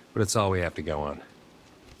 But it's all we have to go on.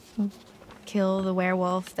 Kill the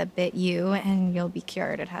werewolf that bit you and you'll be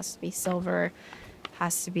cured. It has to be silver,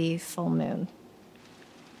 has to be full moon.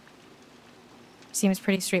 Seems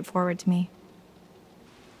pretty straightforward to me.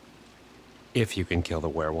 If you can kill the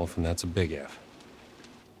werewolf, and that's a big if.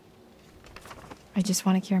 I just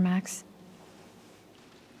want to cure Max.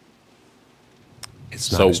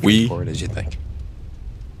 It's not So as straightforward as you think.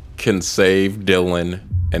 Can save Dylan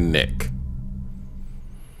and Nick.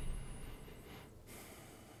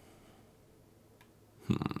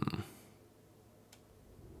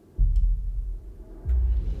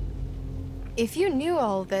 If you knew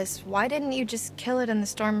all this, why didn't you just kill it in the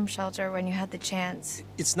storm shelter when you had the chance?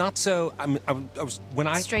 It's not so. I was when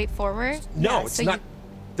I. Straightforward? No, Yeah, it's so not.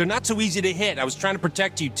 They're not so easy to hit. I was trying to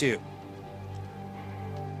protect you too.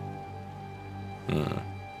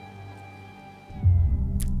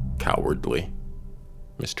 Cowardly,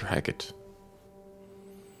 Mr. Hackett.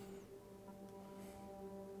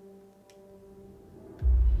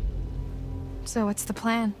 So what's the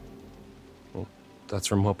plan? Well,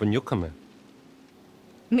 that's where I'm hoping you'll come in.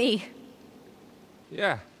 Me?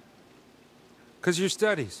 Yeah. 'Cause your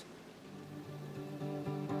studies.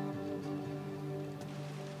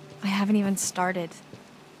 I haven't even started.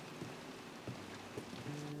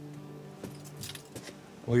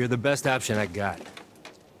 Well, you're the best option I got.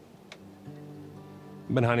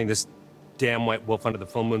 I've been hunting this damn white wolf under the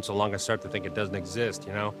full moon so long I start to think it doesn't exist,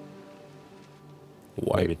 you know?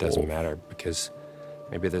 White Maybe it doesn't wolf. matter, because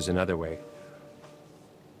maybe there's another way.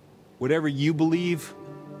 Whatever you believe,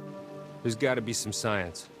 there's got to be some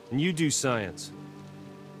science. And you do science.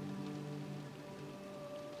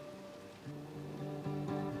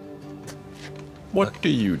 What do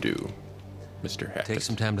you do, Mr. Hackett? Take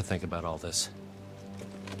some time to think about all this.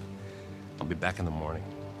 I'll be back in the morning.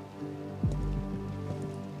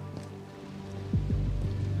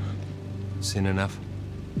 Seen enough?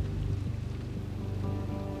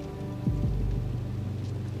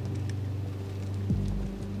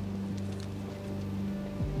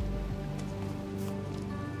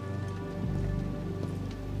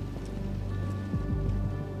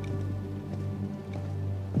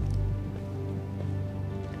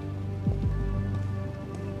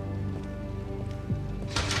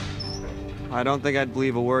 I don't think I'd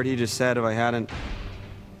believe a word he just said if I hadn't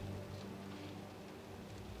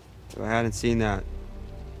seen that.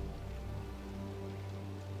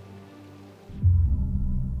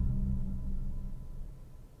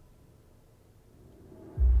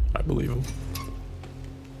 I believe him.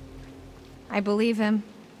 I believe him.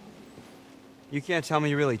 You can't tell me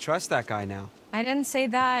you really trust that guy now. I didn't say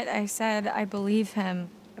that. I said I believe him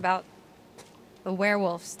about the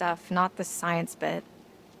werewolf stuff, not the science bit.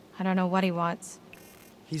 I don't know what he wants.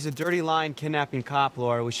 He's a dirty lying kidnapping cop,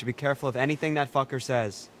 Laura. We should be careful of anything that fucker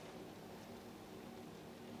says.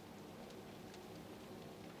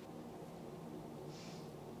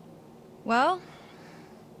 Well,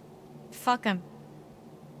 fuck him.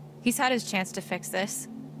 He's had his chance to fix this.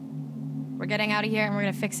 We're getting out of here and we're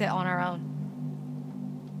gonna fix it on our own.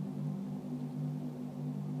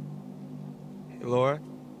 Hey, Laura?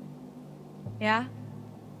 Yeah?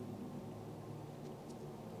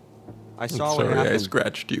 I saw what Sorry, happened. I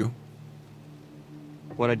scratched you.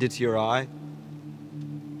 What I did to your eye?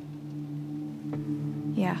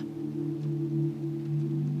 Yeah.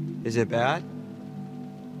 Is it bad?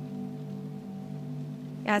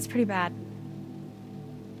 Yeah, it's pretty bad.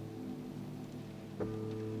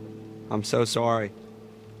 I'm so sorry.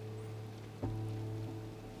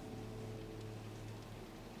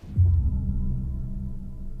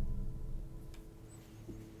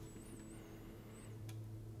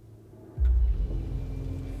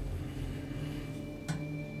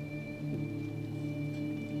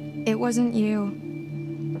 It wasn't you.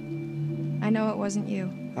 I know it wasn't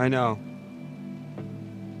you. I know.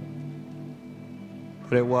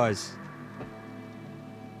 But it was.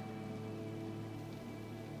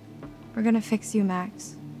 We're gonna fix you,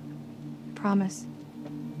 Max. Promise.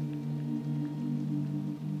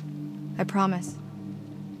 I promise.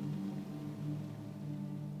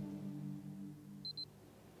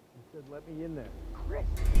 He said, let me in there. Chris!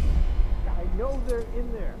 I know they're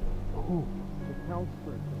in there. Who? The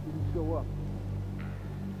counselor that didn't show up.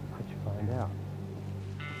 How'd you find out?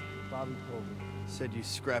 Bobby told me. Said you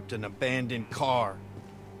scrapped an abandoned car.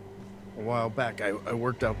 A while back, I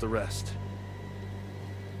worked out the rest.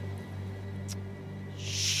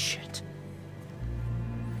 Shit.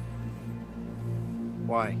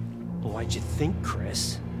 Why? Why'd you think,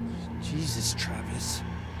 Chris? Jesus, Travis.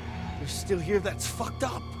 You're still here? That's fucked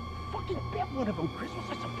up. Fucking bet one of them, Chris. What's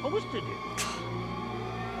I supposed to do?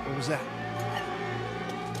 What was that?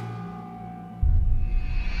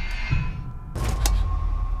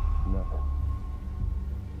 Nothing.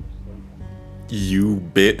 You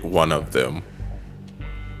bit one of them.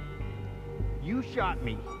 You shot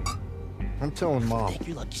me. I'm telling Mom. Thank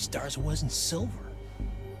your lucky stars it wasn't silver.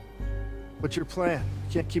 What's your plan?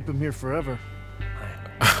 You can't keep him here forever.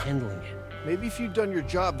 I'm handling it. Maybe if you'd done your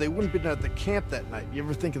job, they wouldn't have been at the camp that night. You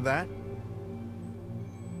ever think of that?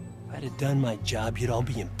 If I'd have done my job, you'd all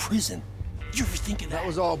be in prison. You ever think of that? That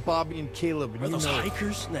was all Bobby and Caleb, and Or you those know it.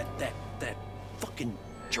 hikers and that fucking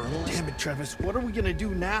journalist? Damn it, Travis. What are we gonna do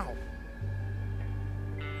now?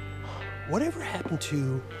 Whatever happened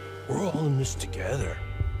to we're all in this together?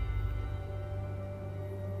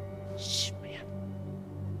 Shit, man.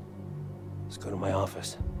 Let's go to my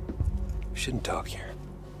office. We shouldn't talk here.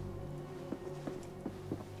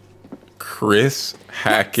 Chris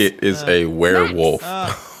Hackett is a werewolf.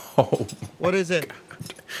 Oh, What is it?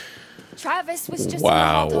 Travis was just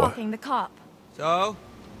Wow. talking, the cop. So?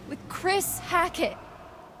 With Chris Hackett.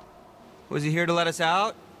 Was he here to let us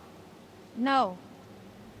out? No.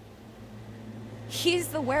 He's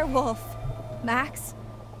the werewolf, Max.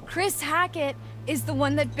 Chris Hackett is the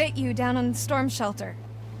one that bit you down on the storm shelter.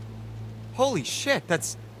 Holy shit,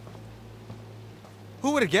 that's...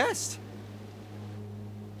 Who would have guessed?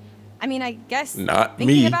 I mean, I guess Not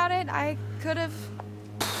thinking me. about it, I could have...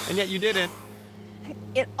 And yet you didn't.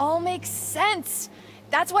 It all makes sense.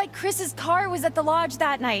 That's why Chris's car was at the lodge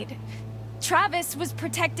that night. Travis was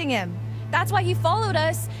protecting him. That's why he followed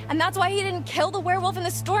us, and that's why he didn't kill the werewolf in the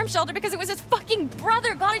storm shelter, because it was his fucking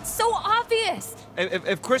brother. God, it's so obvious.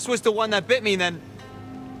 If Chris was the one that bit me, then...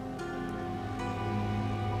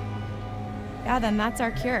 Yeah, then that's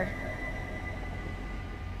our cure.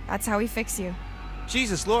 That's how we fix you.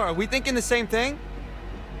 Jesus, Laura, are we thinking the same thing?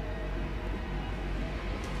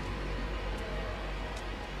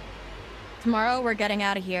 Tomorrow, we're getting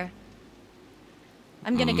out of here.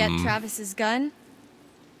 I'm gonna get Travis's gun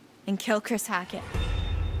and kill Chris Hackett.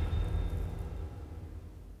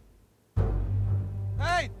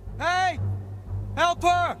 Hey! Hey! Help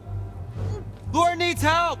her! Laura needs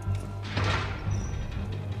help!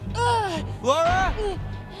 Laura?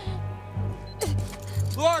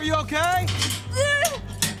 Laura, are you okay?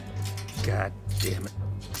 God damn it.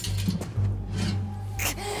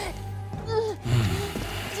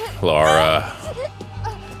 Laura.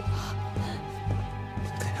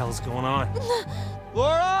 What the hell's going on?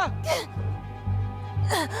 Laura?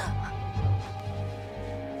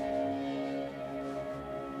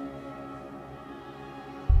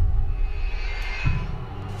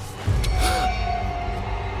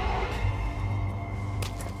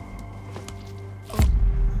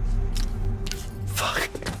 Fuck.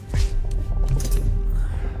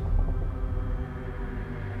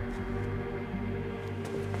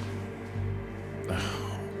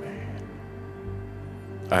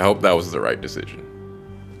 I hope that was the right decision.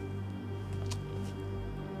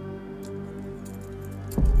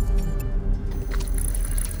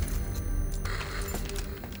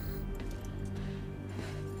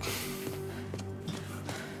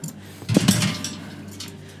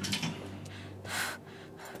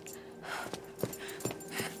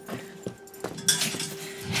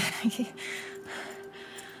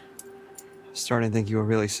 Starting to think you were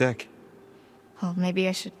really sick. Well, maybe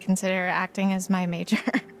I should consider acting as my major.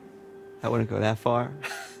 I wouldn't go that far.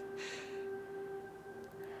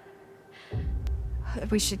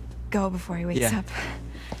 We should go before he wakes up.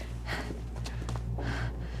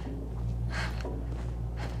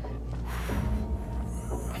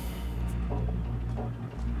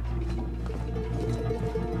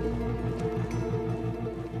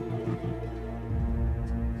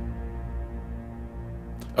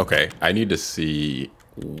 Okay, I need to see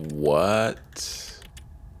what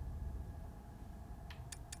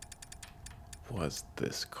was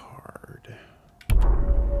this card.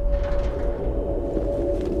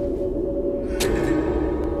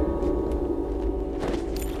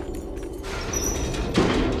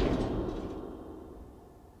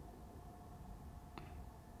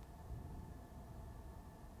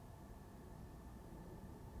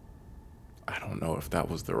 I don't know if that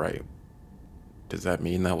was the right. Does that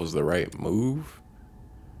mean that was the right move?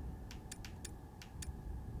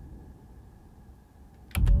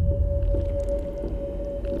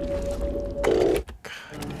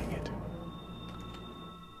 God dang it.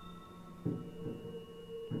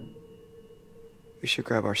 We should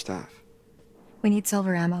grab our stuff. We need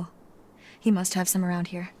silver ammo. He must have some around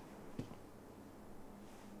here.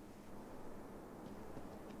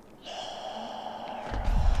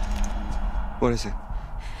 What is it?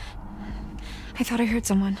 I thought I heard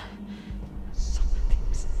someone.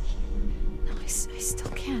 No, I still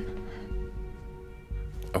can.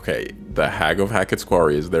 Okay, the Hag of Hackett's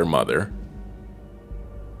Quarry is their mother.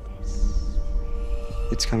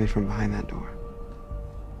 It's coming from behind that door.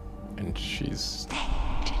 And she's...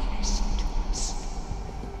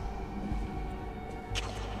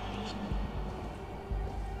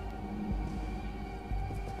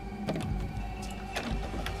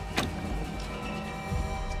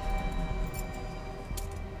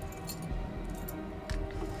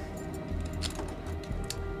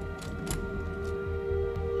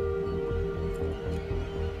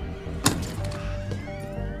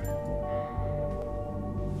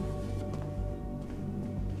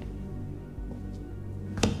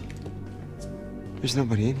 There's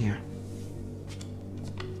nobody in here.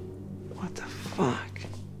 What the fuck?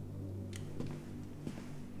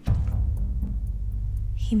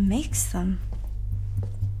 He makes them.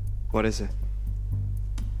 What is it?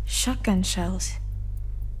 Shotgun shells.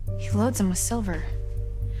 He loads them with silver.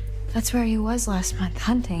 That's where he was last month,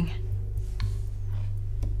 hunting.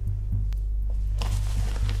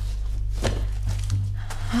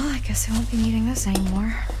 Well, I guess I won't be needing this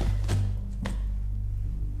anymore.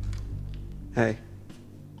 Hey,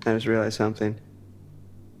 I just realized something.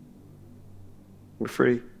 We're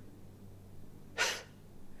free.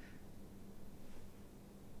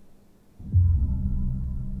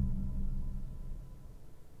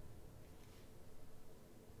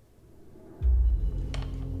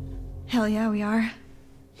 Hell yeah, we are.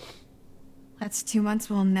 That's 2 months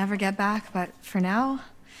we'll never get back, but for now,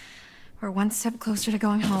 we're one step closer to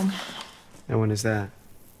going home. And when is that?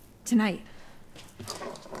 Tonight.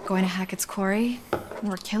 Going to Hackett's Quarry, and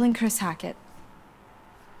we're killing Chris Hackett.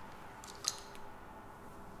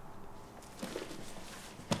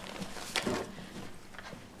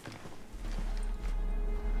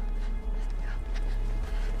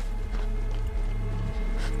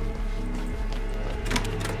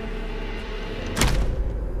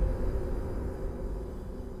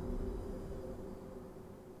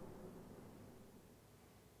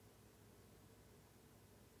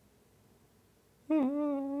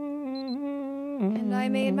 And I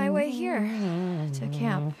made my way here to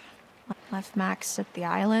camp. Left Max at the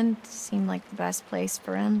island. Seemed like the best place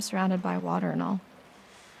for him, surrounded by water and all.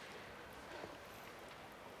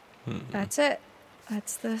 That's it.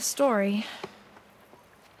 That's the story.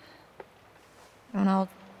 And I'll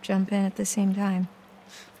jump in at the same time.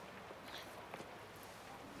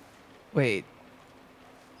 Wait,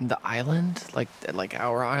 the island? Like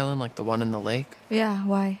our island, like the one in the lake? Yeah,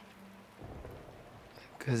 why?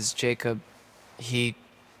 Because Jacob, he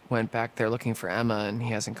went back there looking for Emma and he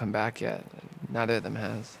hasn't come back yet. Neither of them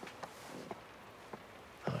has.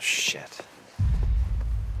 Oh, shit.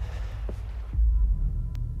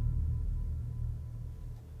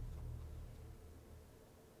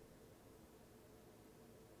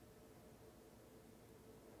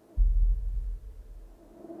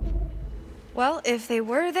 Well, if they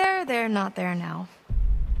were there, they're not there now.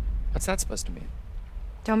 What's that supposed to mean?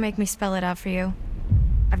 Don't make me spell it out for you.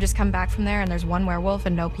 I've just come back from there and there's one werewolf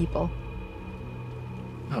and no people.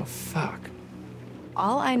 Oh, fuck.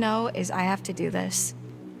 All I know is I have to do this.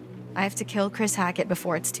 I have to kill Chris Hackett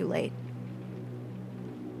before it's too late.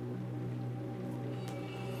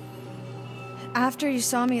 After you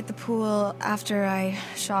saw me at the pool, after I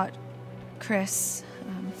shot Chris,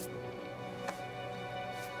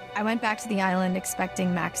 I went back to the island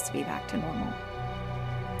expecting Max to be back to normal.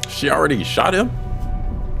 She already shot him?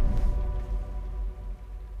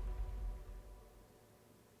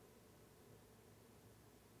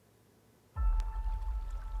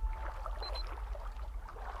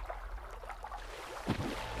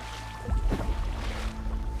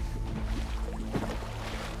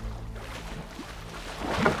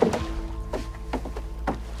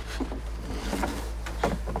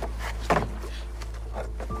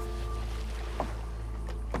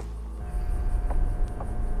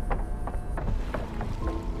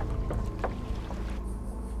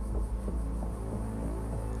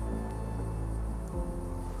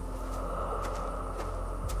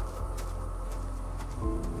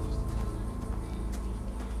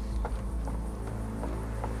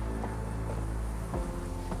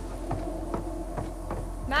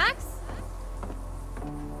 Max?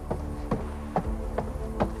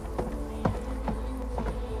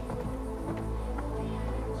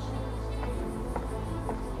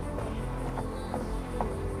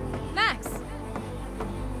 Max?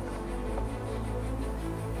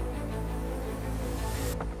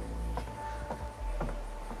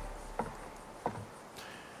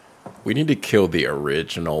 We need to kill the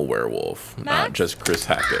original werewolf, not Max? just Chris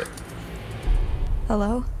Hackett.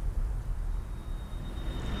 Hello?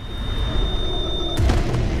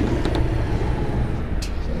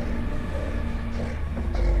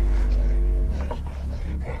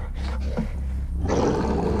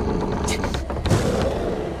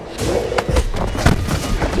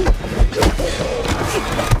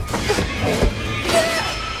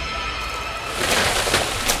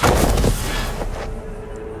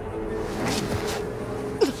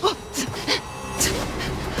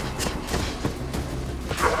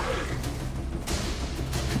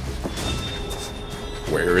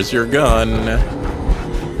 Where is your gun?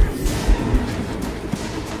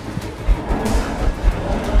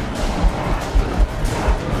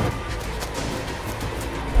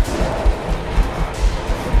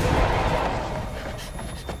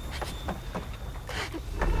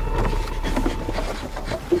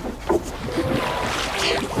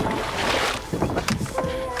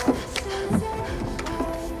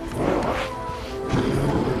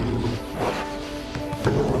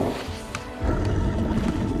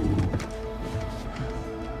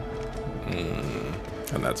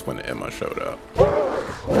 And that's when Emma showed up.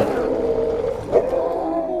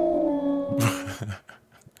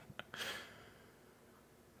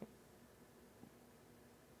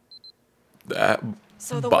 That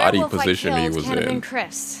So the body werewolf position I he killed was can't have been in.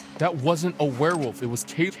 Chris. That wasn't a werewolf. It was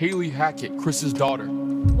Kaylee Hackett, Chris's daughter.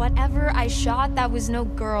 Whatever I shot, that was no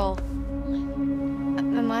girl.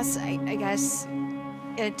 Unless, I guess,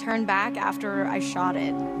 it turned back after I shot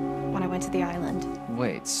it when I went to the island.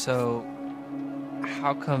 Wait, so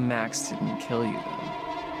how come Max didn't kill you then?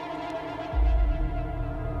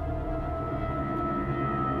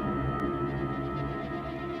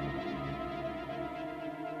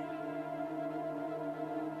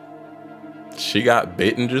 She got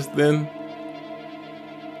bitten just then?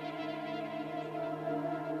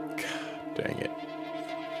 God dang it.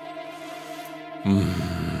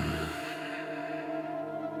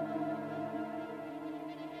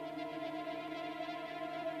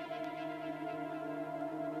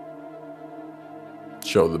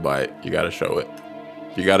 Show the bite. You gotta show it.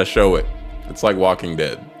 You gotta show it. It's like Walking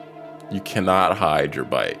Dead. You cannot hide your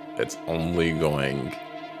bite. It's only going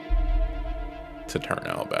to turn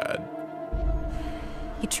out bad.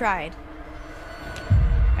 He tried.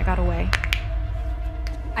 I got away.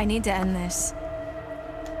 I need to end this.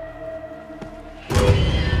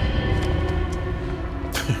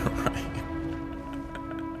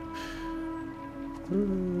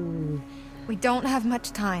 We don't have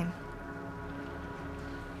much time.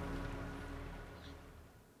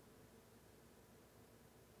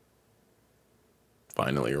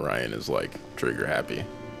 Finally, Ryan is like trigger happy.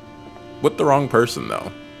 With the wrong person,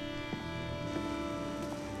 though.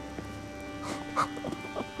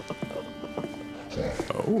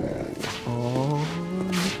 Oh. Oh,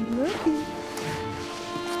 looky.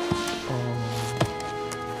 Oh.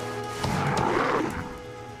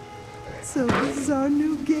 So this is our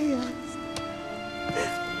new guest.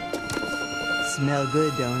 Smell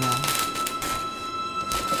good, don't I?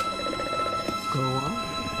 Go on,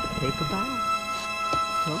 take a bite.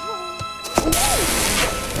 Come on.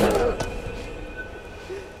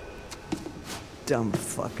 Dumb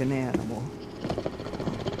fucking animal.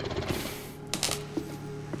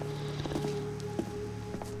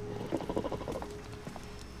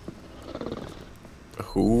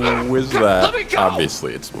 Who is that? Let me go!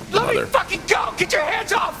 Obviously, it's the Let mother. me fucking go! Get your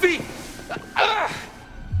hands off me!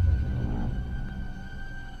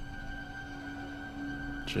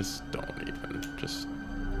 Just don't even. Just.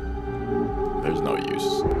 There's no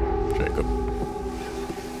use, Jacob.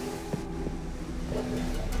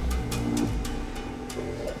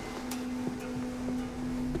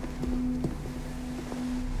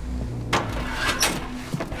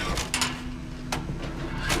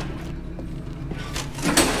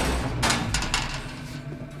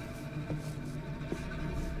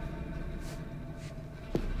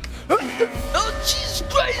 Oh, Jesus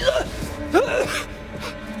Christ!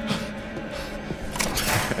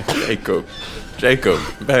 Jacob,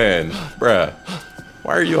 man, bruh.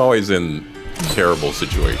 Why are you always in terrible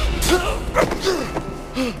situations?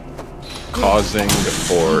 Causing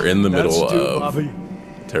or in the middle of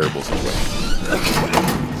terrible situations.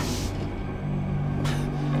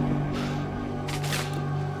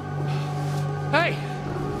 Hey!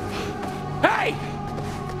 Hey!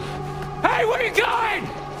 Hey, where are you going?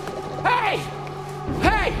 Hey!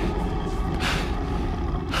 Hey!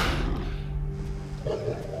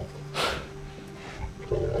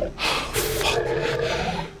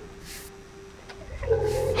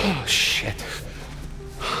 Oh, shit.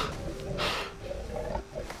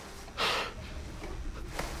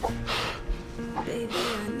 Baby,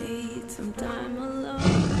 I need some time alone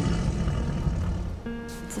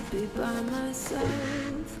to be by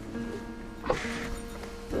myself.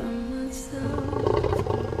 By myself.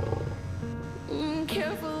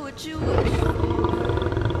 Careful what you wish for.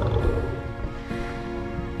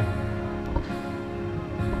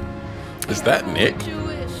 Is that Nick? What you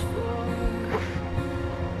wish for.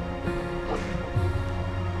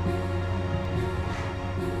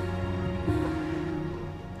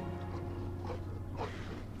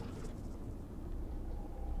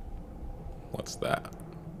 What's that?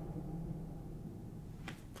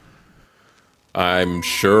 I'm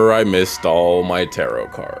sure I missed all my tarot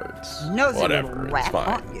cards. Nosy Whatever, little it's rat, fine.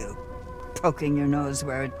 aren't you? Poking your nose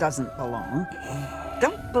where it doesn't belong.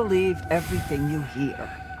 Don't believe everything you hear.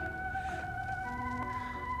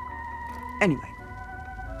 Anyway,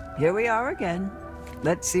 here we are again.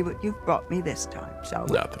 Let's see what you've brought me this time, shall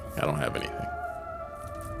we? Nothing. I don't have anything.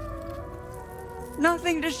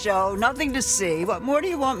 Nothing to show, nothing to see. What more do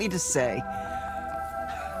you want me to say?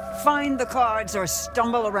 Find the cards or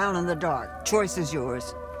stumble around in the dark. Choice is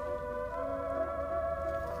yours.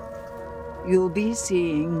 You'll be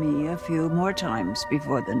seeing me a few more times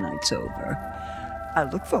before the night's over. I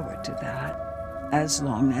look forward to that, as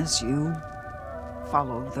long as you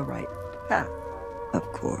follow the right path, of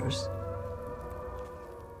course.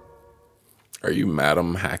 Are you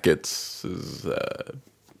Madam Hackett's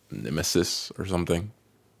nemesis or something?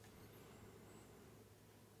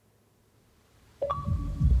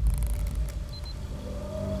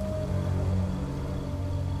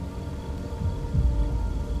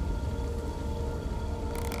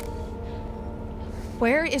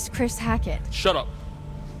 Where is Chris Hackett? Shut up.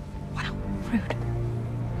 Wow, rude.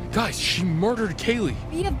 Guys, she murdered Kaylee.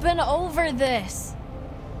 We have been over this.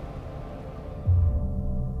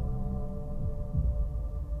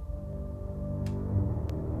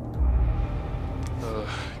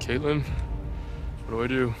 Caitlin, what do I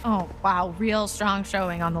do? Oh, wow, real strong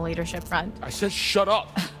showing on the leadership front. I said shut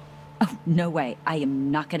up. Oh, no way. I am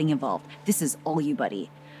not getting involved. This is all you, buddy.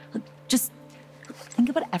 Look, just think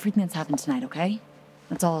about everything that's happened tonight, okay?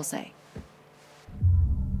 That's all I'll say.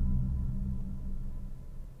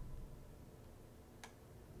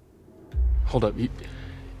 Hold up,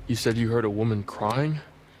 you said you heard a woman crying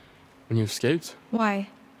when you escaped? Why?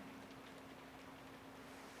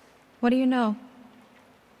 What do you know?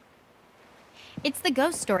 It's the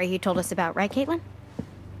ghost story he told us about, right, Caitlin?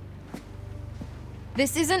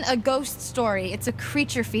 This isn't a ghost story. It's a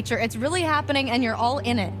creature feature. It's really happening and you're all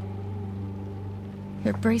in it.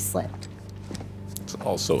 Your bracelet. It's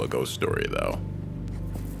also a ghost story, though.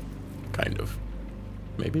 Kind of.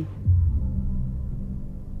 Maybe?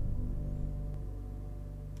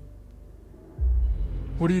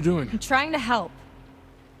 What are you doing? I'm trying to help.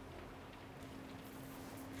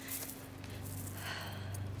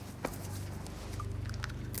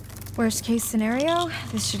 Worst case scenario,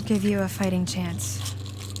 this should give you a fighting chance.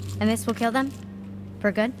 And this will kill them?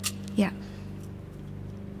 For good? Yeah.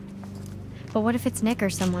 But what if it's Nick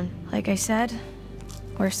or someone? Like I said,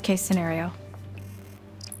 worst case scenario.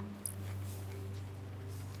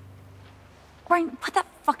 Ryan, put that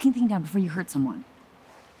fucking thing down before you hurt someone.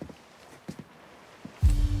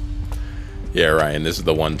 Yeah, Ryan, this is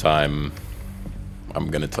the one time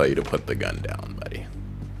I'm gonna tell you to put the gun down, buddy.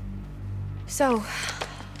 So,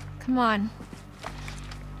 come on.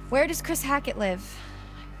 Where does Chris Hackett live?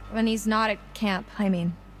 When he's not at camp, I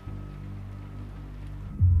mean.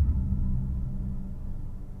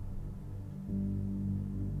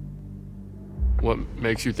 What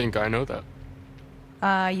makes you think I know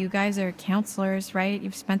that? You guys are counselors, right?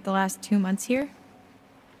 You've spent the last 2 months here?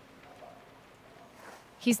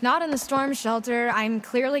 He's not in the storm shelter. I'm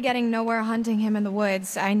clearly getting nowhere hunting him in the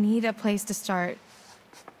woods. I need a place to start.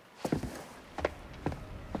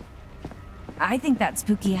 I think that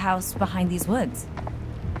spooky house behind these woods.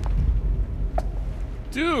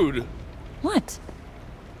 Dude! What?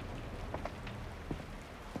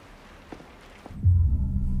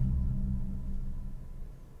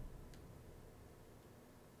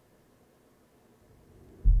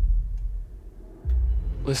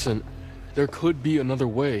 Listen, there could be another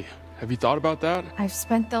way. Have you thought about that? I've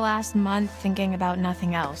spent the last month thinking about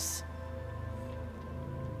nothing else.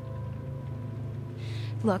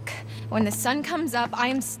 Look, when the sun comes up, I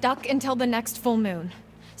am stuck until the next full moon.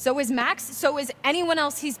 So is Max, so is anyone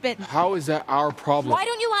else he's bitten. How is that our problem? Why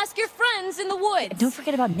don't you ask your friends in the woods? Don't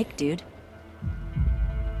forget about Nick, dude.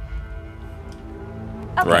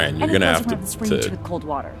 Okay, Ryan, you're gonna have to spring you with cold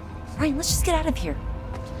water. Ryan, let's just get out of here.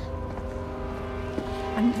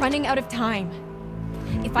 I'm running out of time.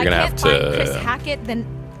 If I You're gonna can't have find to Chris Hackett, then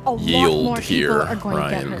a lot yield more here, people are going to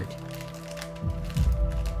get Ryan. hurt.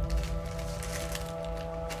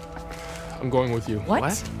 I'm going with you.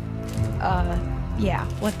 What? Yeah,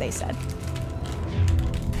 what they said.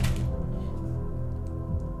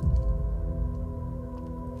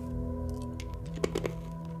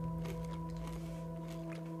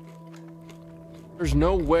 There's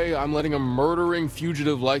no way I'm letting a murdering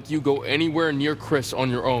fugitive like you go anywhere near Chris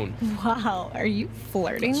on your own. Wow, are you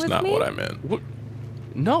flirting That's with not me? what I meant. What?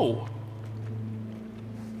 No.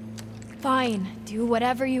 Fine, do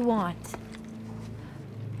whatever you want.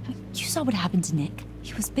 You saw what happened to Nick.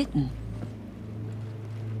 He was bitten.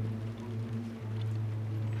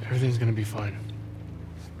 Everything's gonna be fine.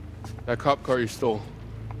 That cop car you stole,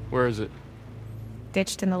 where is it?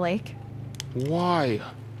 Ditched in the lake? Why?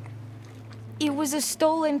 It was a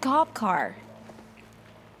stolen cop car.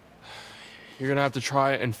 You're gonna have to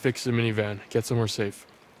try and fix the minivan. Get somewhere safe.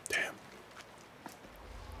 Damn.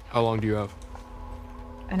 How long do you have?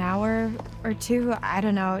 An hour or two? I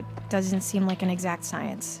don't know. It doesn't seem like an exact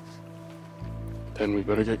science. Then we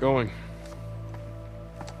better get going.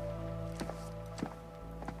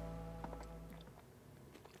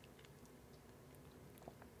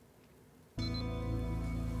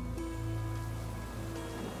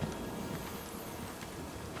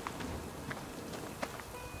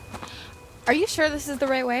 Are you sure this is the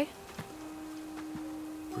right way?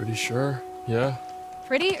 Pretty sure, yeah.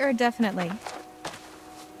 Pretty or definitely?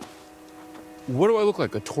 What do I look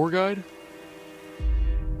like, a tour guide?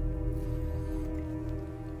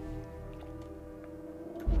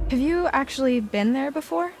 Have you actually been there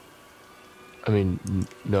before? I mean,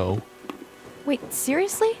 no. Wait,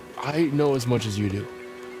 seriously? I know as much as you do.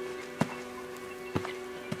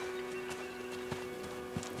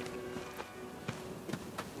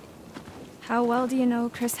 How well do you know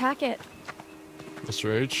Chris Hackett?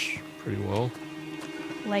 Mr. H, pretty well.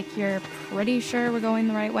 Like you're pretty sure we're going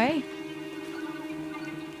the right way?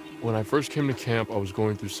 When I first came to camp, I was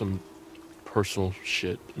going through some personal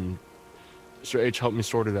shit, and Mr. H helped me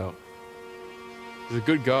sort it out. He's a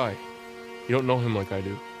good guy. You don't know him like I do.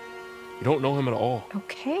 You don't know him at all.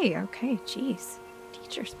 Okay, jeez.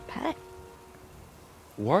 Teacher's pet.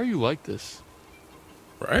 Why are you like this?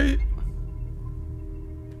 Right?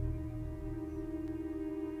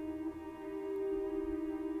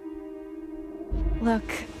 Look,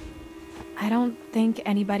 I don't think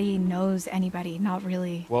anybody knows anybody, not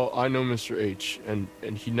really. Well, I know Mr. H, and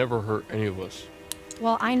he never hurt any of us.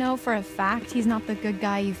 Well, I know for a fact he's not the good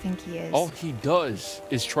guy you think he is. All he does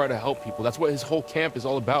is try to help people. That's what his whole camp is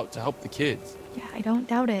all about, to help the kids. Yeah, I don't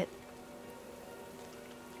doubt it.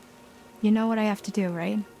 You know what I have to do,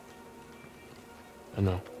 right? I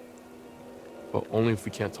know. But only if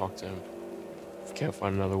we can't talk to him. If we can't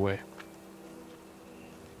find another way.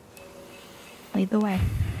 Lead the way.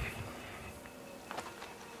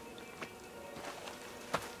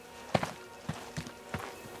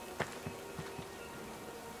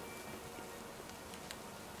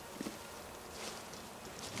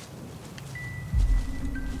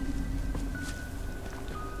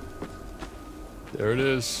 There it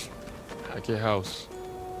is. Hackett House.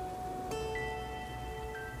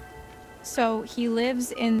 So he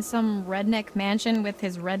lives in some redneck mansion with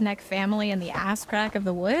his redneck family in the ass crack of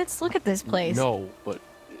the woods? Look at this place. No, but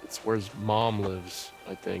it's where his mom lives,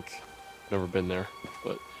 I think. Never been there,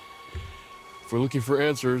 but if we're looking for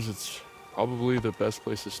answers, it's probably the best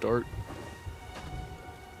place to start.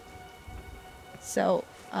 So,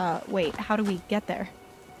 wait, how do we get there?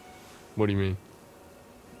 What do you mean?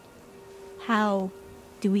 How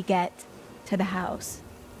do we get to the house?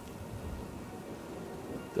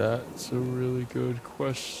 That's a really good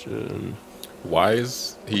question. Why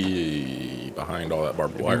is he behind all that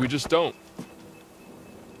barbed wire? Maybe we just don't.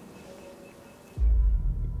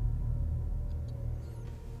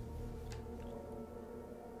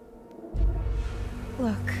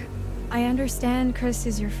 Look, I understand Chris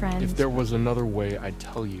is your friend. If there was another way, I'd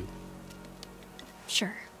tell you.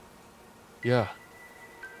 Sure. Yeah.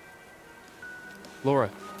 Laura,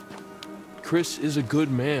 Chris is a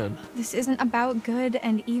good man. This isn't about good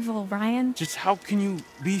and evil, Ryan. Just how can you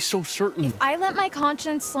be so certain? If I let my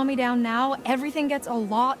conscience slow me down now, everything gets a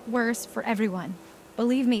lot worse for everyone.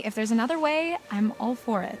 Believe me, if there's another way, I'm all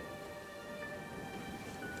for it.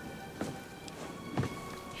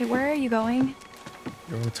 Hey, where are you going?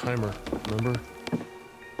 You're on a timer, remember?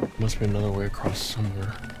 Must be another way across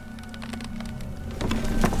somewhere.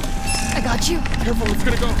 I got you. Careful, it's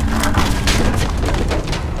gonna go.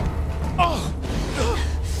 Oh!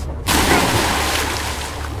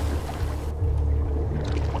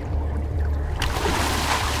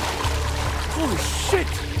 Holy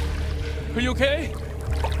shit! Are you okay?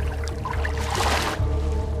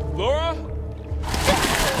 Laura?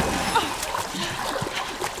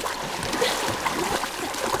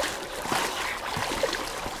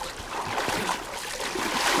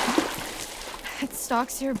 It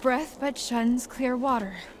stalks your breath but shuns clear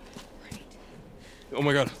water. Oh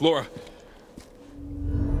my god, Laura.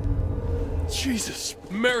 Jesus,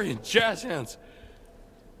 Marion, jazz hands.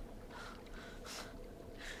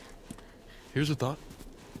 Here's a thought.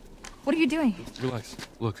 What are you doing? Relax,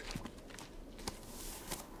 look.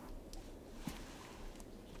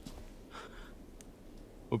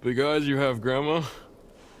 What big eyes you have, Grandma.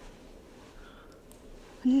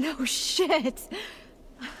 No shit.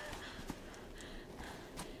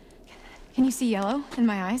 Can you see yellow in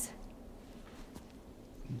my eyes?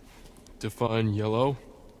 Define yellow.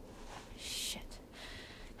 Shit.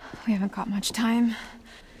 We haven't got much time.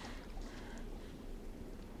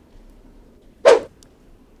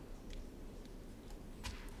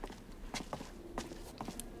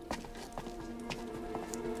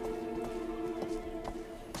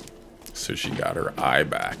 So she got her eye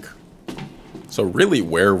back. So really,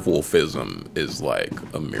 werewolfism is like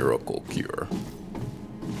a miracle cure.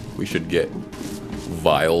 We should get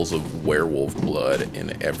vials of werewolf blood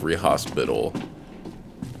in every hospital.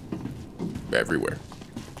 Everywhere.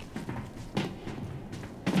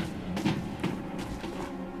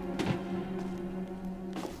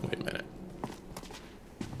 Wait a minute.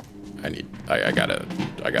 I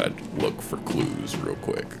gotta look for clues real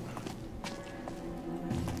quick.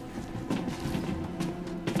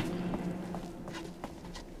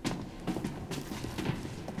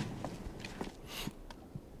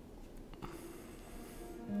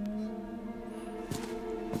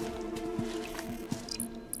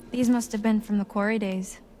 These must have been from the Quarry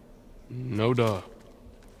days. No duh.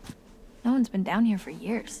 No one's been down here for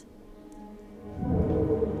years.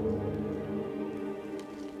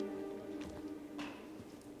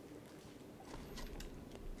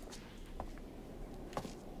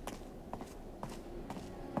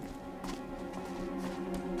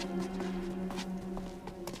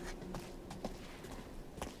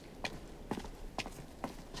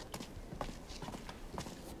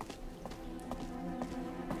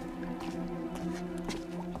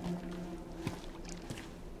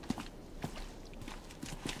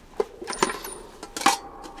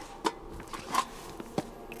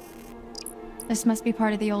 This must be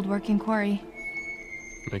part of the old working quarry.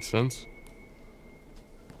 Makes sense.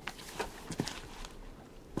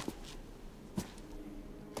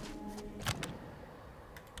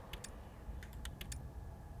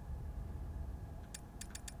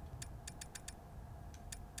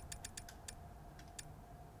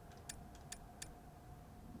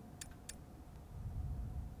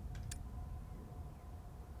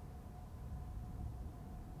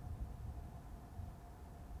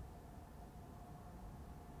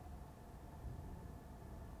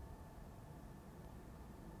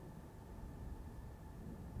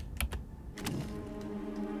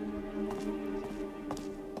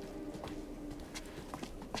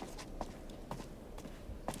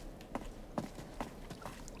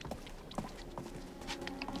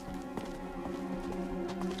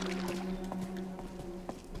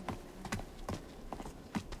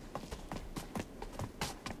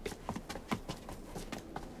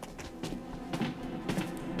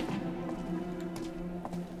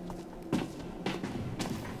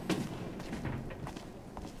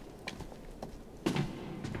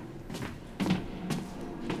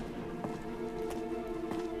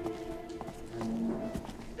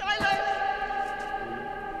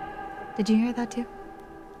 Did you hear that too?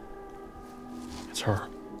 It's her.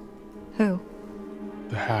 Who?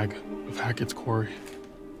 The hag of Hackett's Quarry.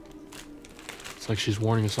 It's like she's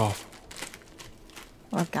warning us off.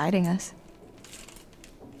 Or guiding us.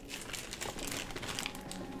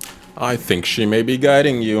 I think she may be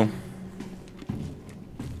guiding you.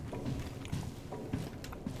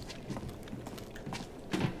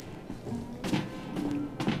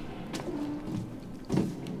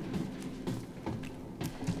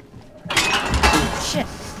 Shit.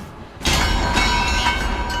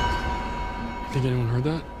 Think anyone heard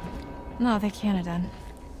that? No, they can't have done.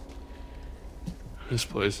 This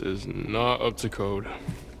place is not up to code.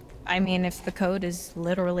 I mean, if the code is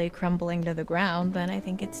literally crumbling to the ground, then I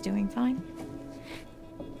think it's doing fine.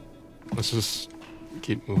 Let's just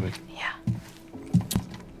keep moving. Yeah.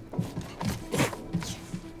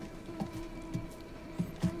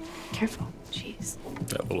 Careful. Jeez.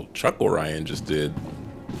 That little chuckle Ryan just did.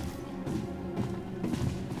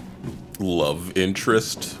 Love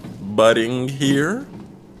interest budding here.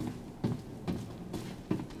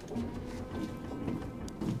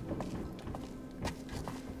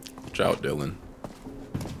 Watch out, Dylan.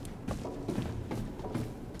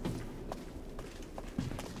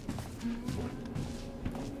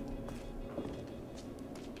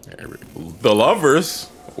 There we go. The lovers.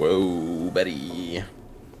 Whoa, buddy.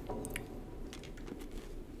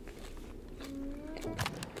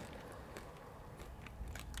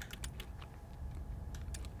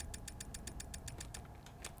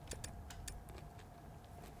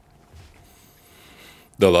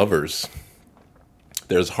 The lovers.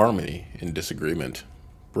 There's harmony in disagreement,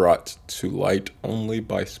 brought to light only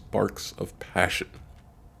by sparks of passion.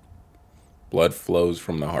 Blood flows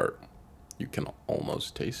from the heart. You can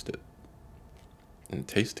almost taste it. And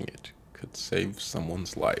tasting it could save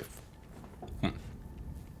someone's life.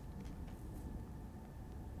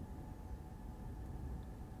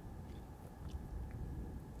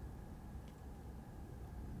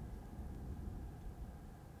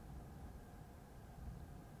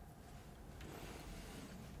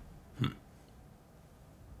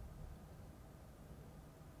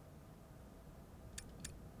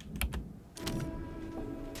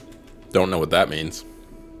 Don't know what that means.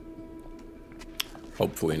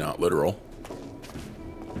 Hopefully not literal.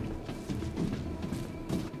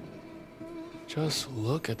 Just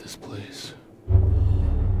look at this place.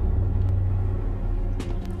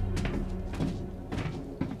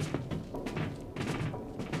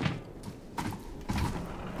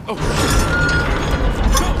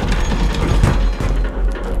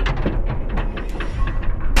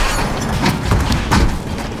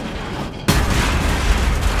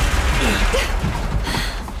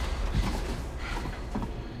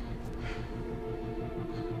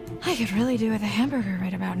 I could really do with a hamburger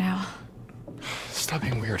right about now. Stop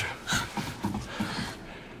being weird.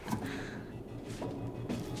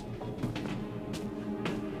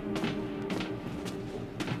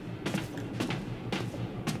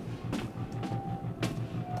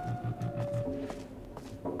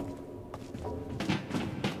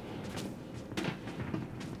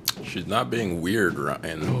 She's not being weird,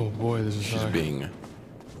 Ryan. Oh boy, this is She's high. being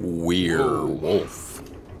werewolf.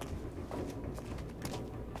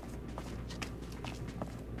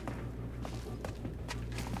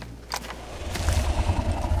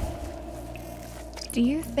 Do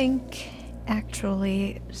you think,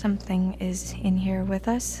 actually, something is in here with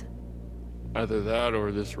us? Either that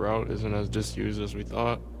or this route isn't as disused as we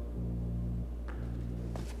thought.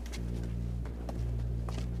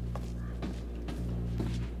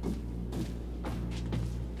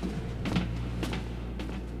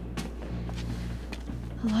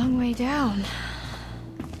 A long way down.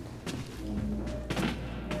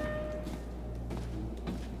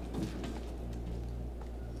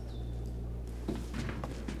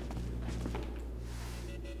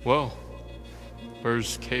 Well,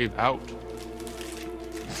 where's Cave out?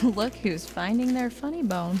 Look who's finding their funny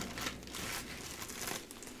bone.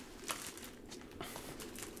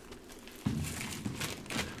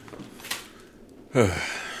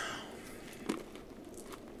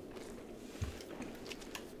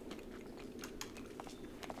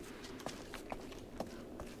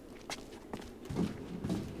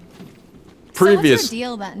 So what's your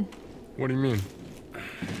deal then? What do you mean?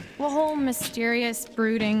 The whole mysterious,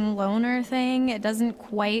 brooding loner thing, it doesn't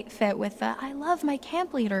quite fit with the I love my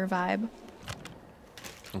camp leader vibe.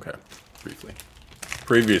 Okay, briefly.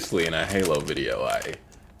 Previously in a Halo video, I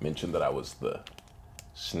mentioned that I was the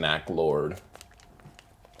snack lord.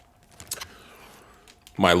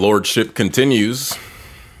 My lordship continues.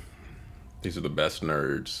 These are the best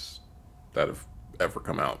nerds that have ever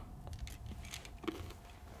come out.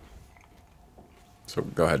 So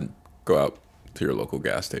go ahead and go out to your local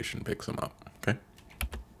gas station, pick some up, okay?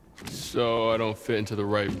 So I don't fit into the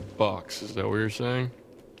right box, is that what you're saying?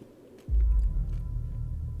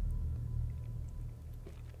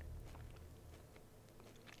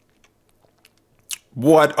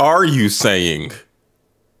 What are you saying,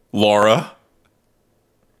 Laura?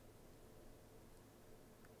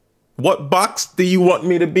 What box do you want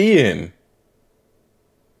me to be in?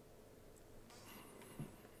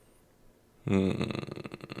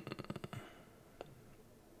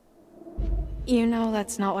 You know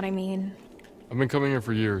that's not what I mean. I've been coming here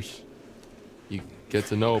for years. You get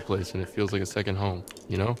to know a place and it feels like a second home,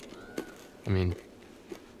 you know? I mean,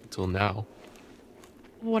 until now.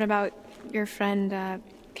 What about your friend,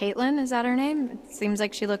 Caitlin? Is that her name? It seems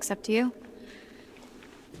like she looks up to you.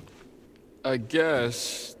 I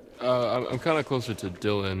guess. I'm kind of closer to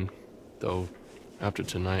Dylan, though after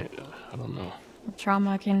tonight, I don't know.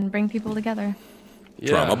 Trauma can bring people together. Yeah,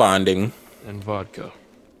 Trauma bonding. and vodka.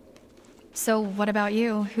 So what about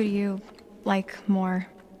you? Who do you like more?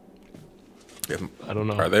 I don't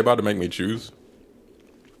know. Are they about to make me choose?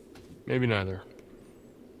 Maybe neither.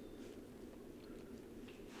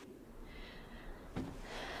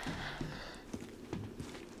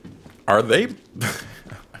 Are they?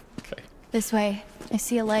 This way. I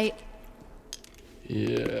see a light.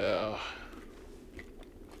 Yeah.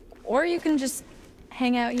 Or you can just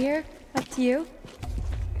hang out here. Up to you.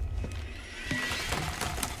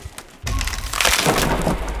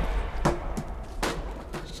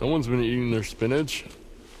 Someone's been eating their spinach.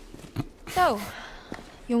 So,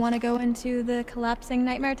 you want to go into the collapsing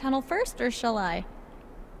nightmare tunnel first, or shall I?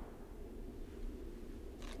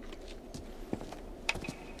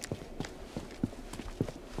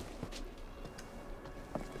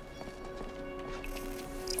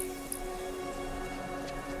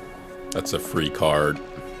 That's a free card.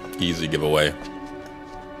 Easy giveaway.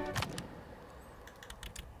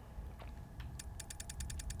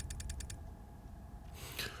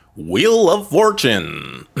 Wheel of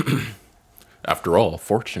Fortune. After all,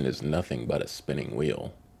 fortune is nothing but a spinning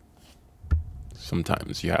wheel.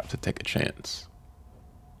 Sometimes you have to take a chance.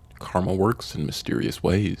 Karma works in mysterious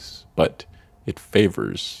ways, but it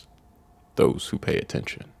favors those who pay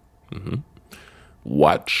attention.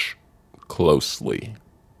 Watch closely.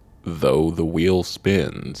 Though the wheel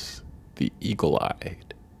spins, the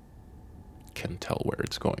eagle-eyed can tell where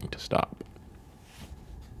it's going to stop.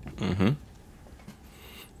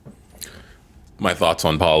 My thoughts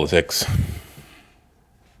on politics.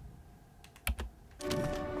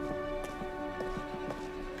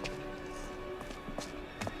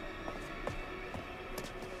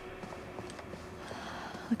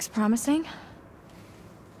 Looks promising.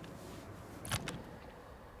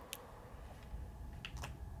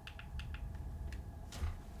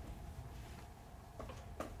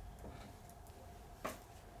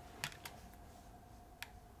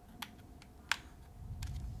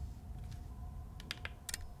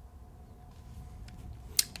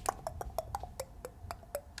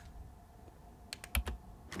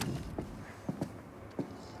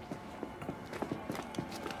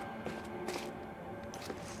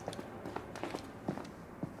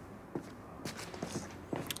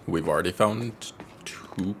 We've already found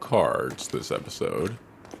 2 cards this episode,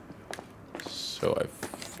 so I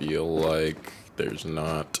feel like there's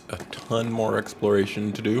not a ton more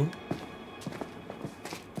exploration to do,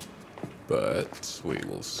 but we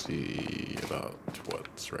will see about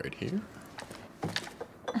what's right here.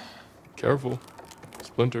 Careful.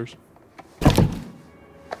 Splinters.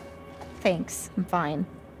 Thanks, I'm fine.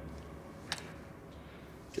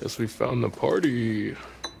 Guess we found the party.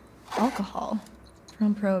 Alcohol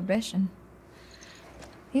from Prohibition.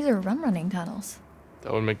 These are rum running tunnels.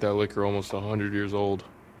 That would make that liquor almost 100 years old.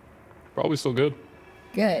 Probably still good.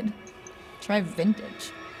 Good. Try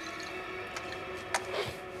vintage.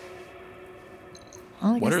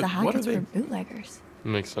 Well, I guess the Hackett's were bootleggers.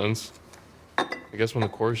 Makes sense. I guess when the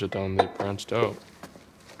Quarry shut down, they branched out.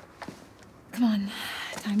 Come on,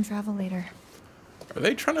 time travel later. Are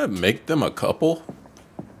they trying to make them a couple?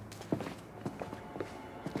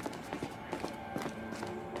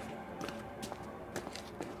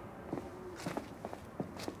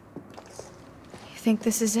 You think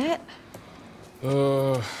this is it?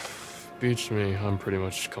 Beach me. I'm pretty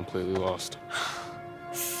much completely lost.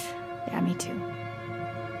 Yeah, me too.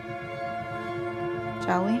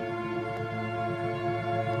 Shall we?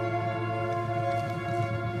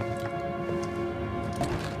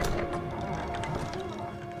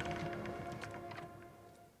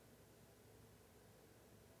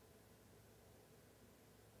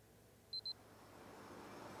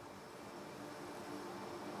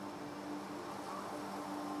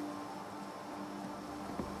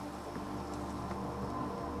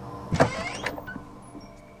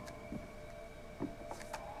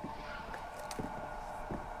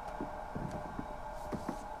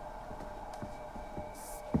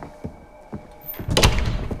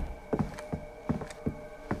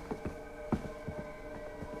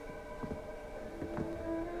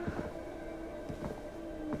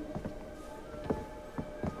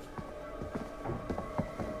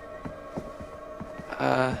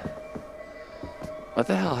 What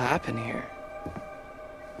the hell happened here?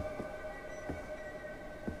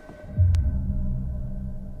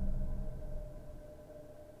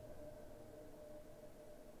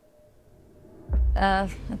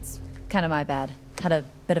 That's kind of my bad. Had a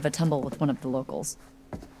bit of a tumble with one of the locals.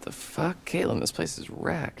 The fuck? Caitlin, this place is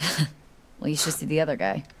wrecked. Well, you should see the other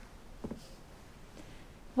guy.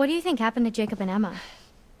 What do you think happened to Jacob and Emma?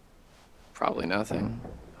 Probably nothing.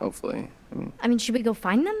 Hopefully. I mean, should we go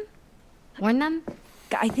find them? Warn them?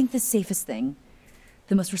 I think the safest thing,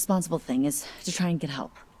 the most responsible thing, is to try and get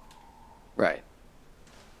help. Right.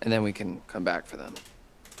 And then we can come back for them.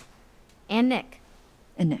 And Nick.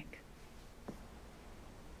 And Nick.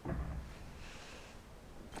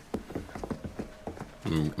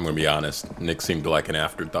 I'm gonna be honest. Nick seemed like an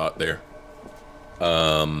afterthought there.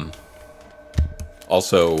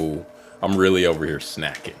 Also, I'm really over here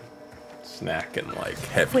snacking like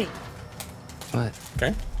heavy. Wait. What?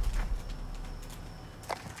 Okay.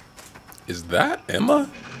 Is that Emma?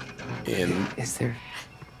 Is there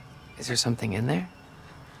something in there?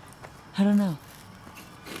 I don't know.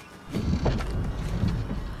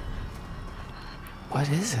 What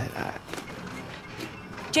is it?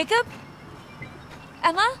 Jacob?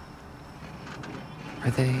 Emma?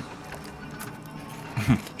 Are they...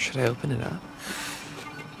 Should I open it up?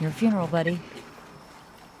 Your funeral, buddy.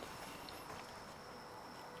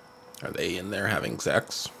 Are they in there having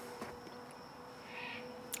sex?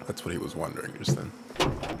 That's what he was wondering just then.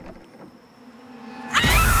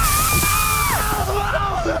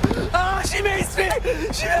 Oh, she maced me!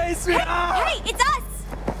 She maced me! Hey, it's us!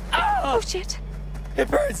 Oh, shit. It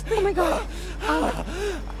burns! Oh my god.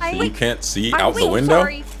 So you can't see out the window?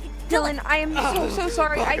 Sorry. Dylan, I am so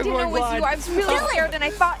sorry. I didn't know it was you. I was really scared and I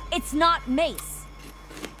thought... It's not mace.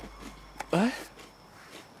 What?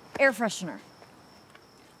 Air freshener.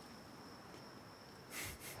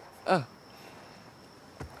 Oh.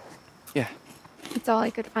 Yeah. It's all I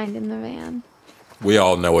could find in the van. We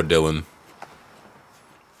all know a Dylan.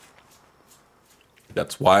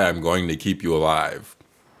 That's why I'm going to keep you alive.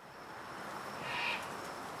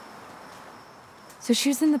 So she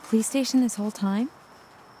was in the police station this whole time?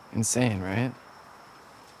 Insane, right?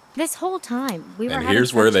 This whole time, we were And having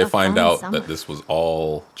here's where such they a find fun out summer. that this was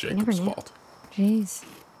all Jacob's knew. fault. Jeez.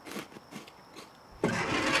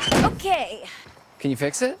 Okay. Can you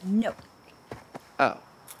fix it? No. Oh.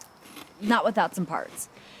 Not without some parts.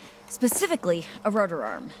 Specifically, a rotor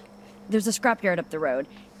arm. There's a scrapyard up the road.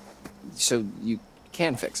 So you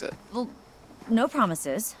can fix it? Well, no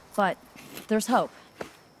promises, but there's hope.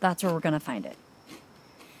 That's where we're gonna find it.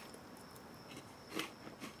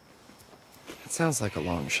 It sounds like a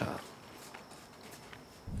long shot.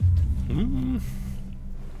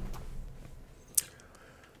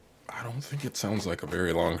 I don't think it sounds like a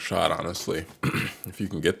very long shot, honestly. If you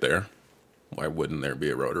can get there, why wouldn't there be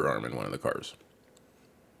a rotor arm in one of the cars?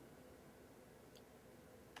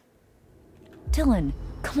 Dylan,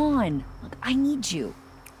 come on. Look, I need you.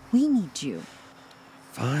 We need you.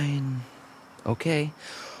 Fine. Okay.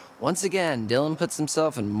 Once again, Dylan puts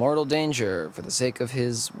himself in mortal danger for the sake of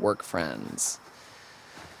his work friends.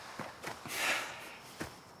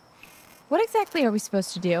 What exactly are we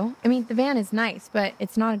supposed to do? I mean, the van is nice, but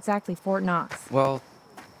it's not exactly Fort Knox. Well,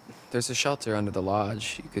 there's a shelter under the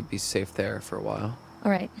lodge. You could be safe there for a while. All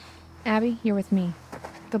right. Abby, you're with me.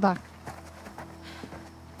 Good luck.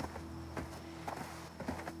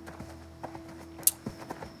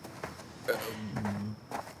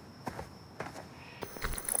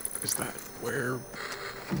 Is that where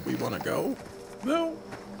we want to go? No.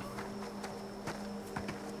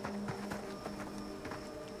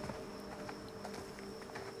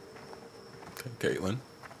 Okay, Caitlin.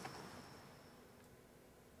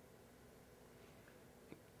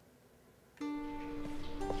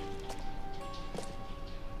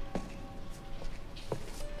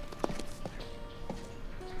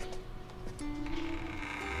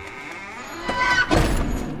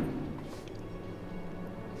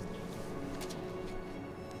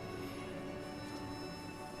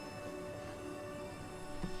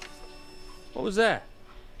 What was that?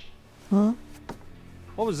 Huh?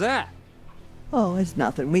 What was that? Oh, it's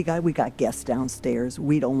nothing. We got guests downstairs.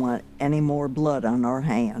 We don't want any more blood on our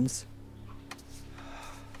hands.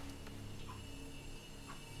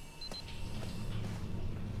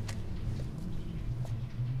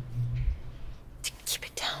 Keep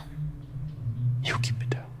it down. You keep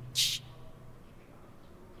it down. Shh.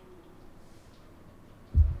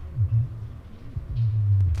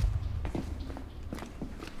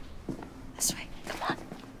 This way. Come on.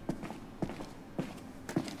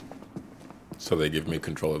 So they give me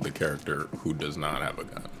control of the character who does not have a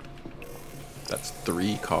gun. That's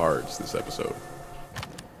 3 cards this episode.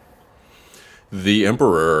 The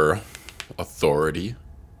Emperor. Authority.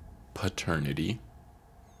 Paternity.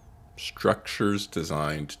 Structures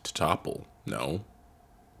designed to topple. No.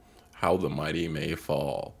 How the mighty may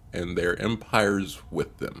fall, and their empires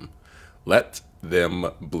with them. Let them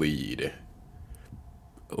bleed.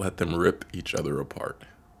 Let them rip each other apart.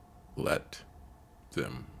 Let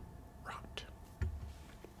them rot.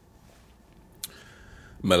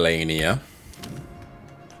 Melania.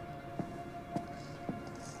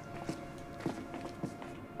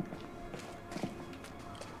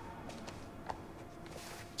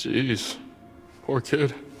 Jeez. Poor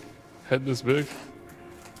kid. Head this big.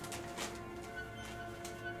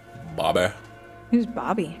 Bobby. Who's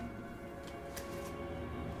Bobby?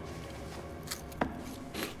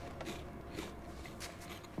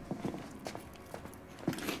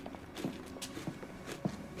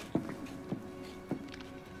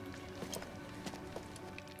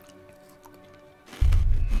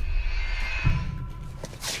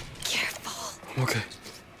 Okay.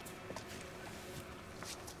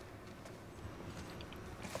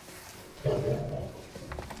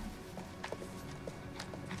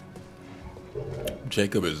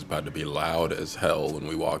 Jacob is about to be loud as hell when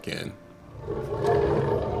we walk in.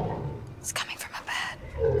 It's coming from up ahead.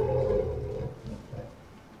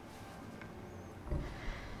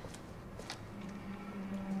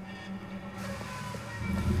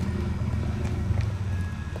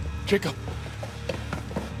 Jacob.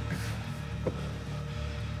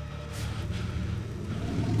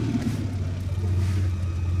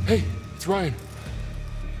 Hey, it's Ryan.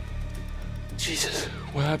 Jesus,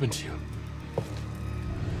 what happened to you?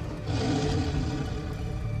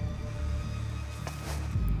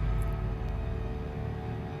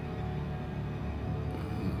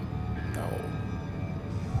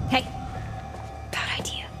 Hey. Bad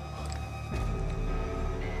idea.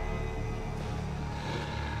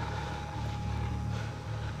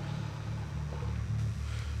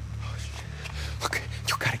 Look,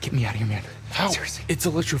 you gotta get me out of here, man. How? Seriously. It's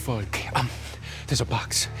electrified. Okay, there's a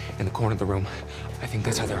box in the corner of the room. I think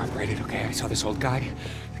that's how they're operated, okay? I saw this old guy,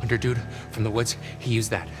 hunter dude from the woods. He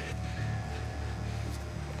used that.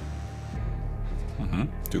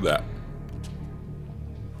 Do that.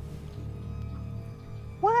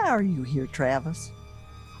 Why are you here, Travis?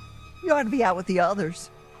 You ought to be out with the others.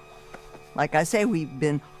 Like I say, we've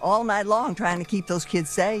been all night long trying to keep those kids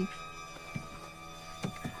safe.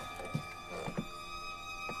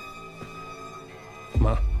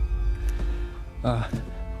 Ma.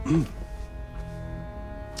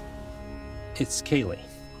 It's Kaylee.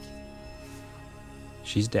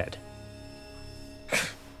 She's dead.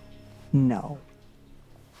 No.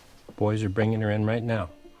 Boys are bringing her in right now.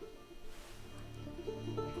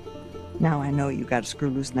 Now I know you got to screw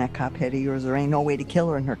loose in that cop head of yours. There ain't no way to kill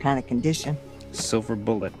her in her kind of condition. Silver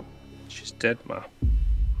bullet. She's dead, Ma.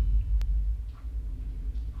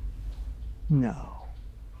 No.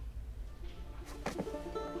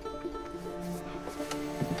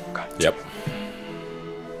 Yep.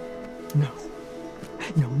 No.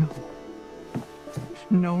 No, no.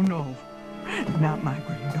 No, no. Not my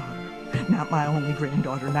granddaughter. Not my only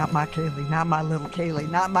granddaughter, not my Kaylee, not my little Kaylee,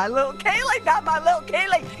 not my little Kaylee, not my little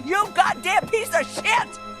Kaylee! You goddamn piece of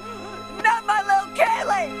shit! Not my little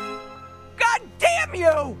Kaylee! God damn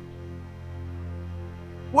you!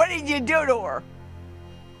 What did you do to her?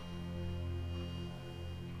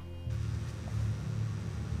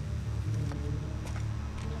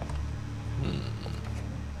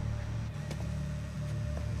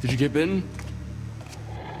 Did you get bitten?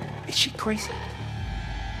 Is she crazy?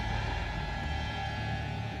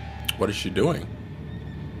 What is she doing?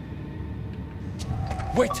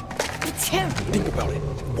 Wait! It's him! Think about it.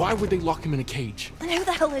 Why would they lock him in a cage? Then who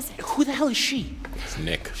the hell is it? Who the hell is she? It's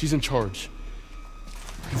Nick. She's in charge.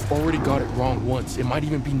 You've already got it wrong once. It might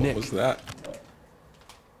even be Nick. What was that?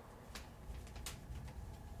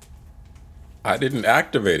 I didn't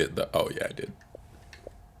activate it though. Oh yeah, I did.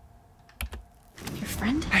 Your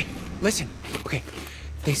friend? Hey, listen. Okay,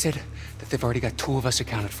 they said that they've already got 2 of us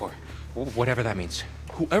accounted for. Whatever that means.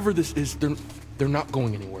 Whoever this is, they're not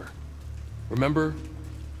going anywhere. Remember?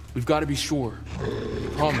 We've got to be sure.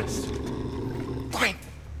 Promise. Fine.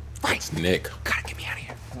 It's Nick. Gotta get me out of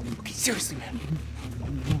here. Okay, seriously, man.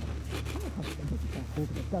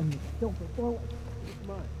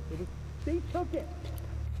 They took it.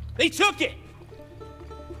 They took it!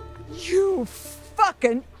 You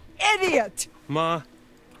fucking idiot! Ma.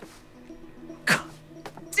 God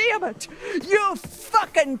damn it! You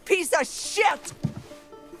fucking piece of shit!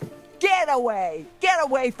 Get away! Get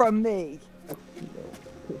away from me!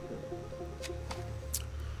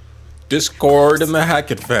 Discord in the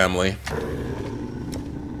Hackett family.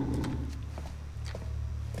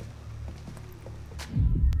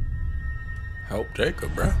 Help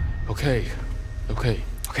Jacob, bruh. Okay.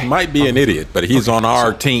 He might be an idiot, but he's on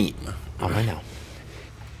our team. All I know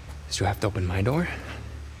is you have to open my door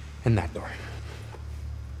and that door.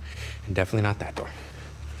 And definitely not that door.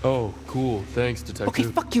 Oh, cool. Thanks, detective. Okay,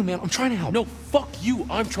 fuck you, man. I'm trying to help. No, fuck you.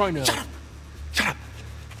 I'm trying to help. Shut up.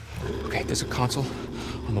 Okay, there's a console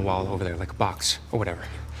on the wall over there, like a box or whatever.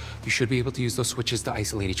 You should be able to use those switches to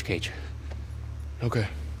isolate each cage. Okay.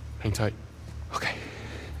 Hang tight. Okay.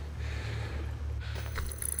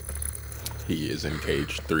 He is in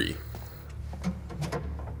cage 3.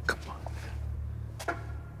 Come on.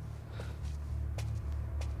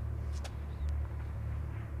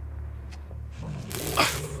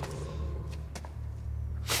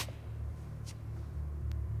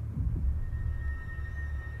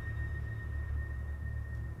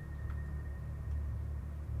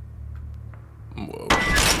 Whoa.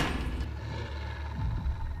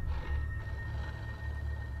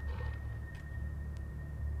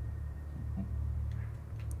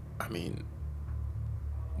 I mean,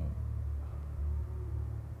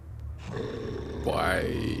 why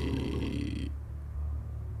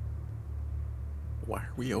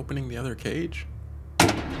are we opening the other cage?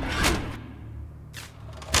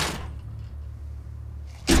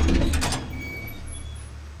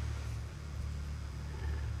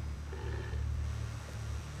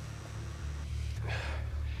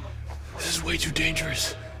 This is way too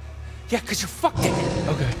dangerous. Yeah, because you're fucked in it.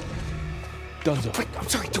 Okay. Dunzo. Wait, I'm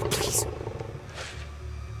sorry, dude, please.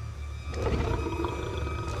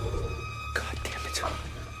 God damn it.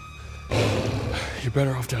 You're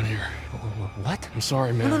better off down here. What? I'm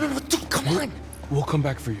sorry, man. No, dude, come on. We'll come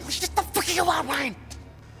back for you. Just the fuck you out, Ryan.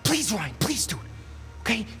 Please, Ryan, please, dude.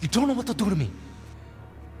 Okay? You don't know what they'll do to me.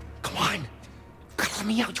 Come on. Gotta let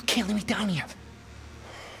me out. You can't let me down here.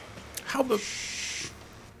 How the...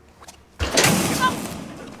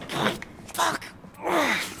 Fuck.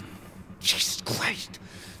 Jesus Christ.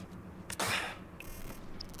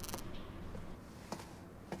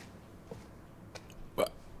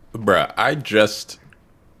 Bruh, I just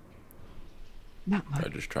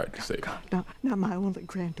tried to save him. Not my only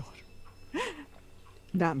granddaughter.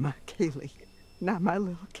 Not my Kaylee. Not my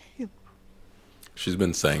little Kaylee. She's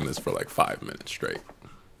been saying this for like 5 minutes straight.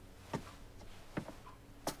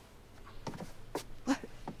 What?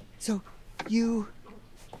 So, you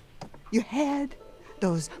had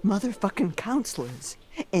those motherfucking counselors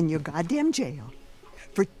in your goddamn jail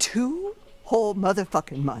for 2 whole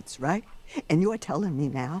motherfucking months, right? And you are telling me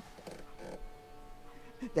now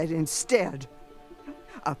that instead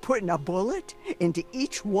of putting a bullet into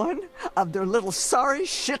each one of their little sorry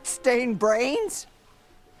shit-stained brains,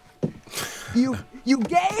 you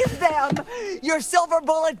gave them your silver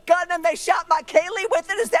bullet gun and they shot my Kaylee with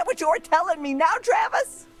it? Is that what you're telling me now,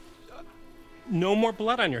 Travis? No more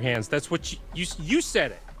blood on your hands. That's what you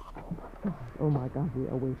said it. Oh my God, we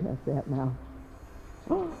are way past that now.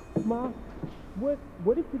 Ma,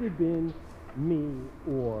 what if it had been me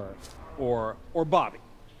or Bobby?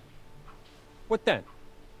 What then?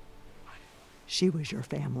 She was your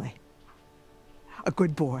family. A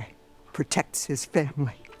good boy protects his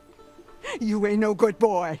family. You ain't no good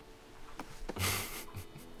boy.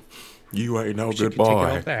 You ain't no good Take it all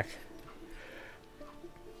boy. back.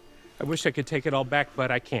 I wish I could take it all back, but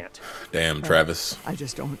I can't. Damn, Travis. I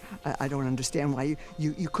just don't. I don't understand why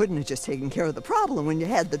you couldn't have just taken care of the problem when you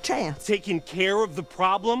had the chance. Taking care of the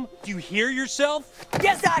problem? Do you hear yourself?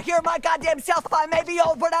 Yes, I hear my goddamn self. I may be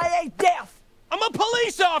old, but I ain't deaf. I'm a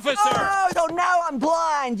police officer! Oh, so now I'm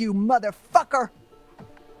blind, you motherfucker.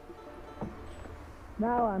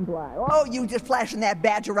 Now I'm blind. Oh, you just flashing that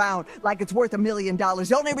badge around like it's worth $1 million.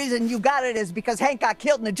 The only reason you got it is because Hank got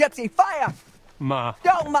killed in a gypsy fire. Ma.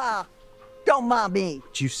 Don't ma. Don't ma me.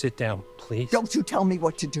 Would you sit down, please? Don't you tell me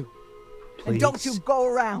what to do. Please? And don't you go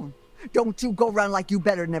around. Don't you go around like you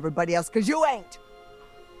better than everybody else, because you ain't.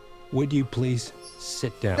 Would you please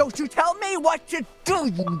sit down? Don't you tell me what to do,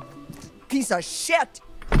 you piece of shit.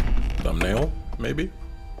 Thumbnail, maybe?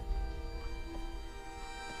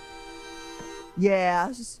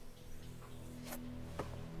 Yes.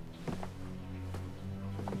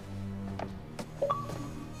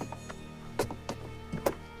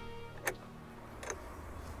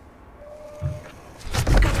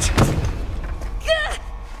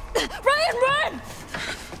 Ryan, run!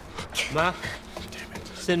 Ma,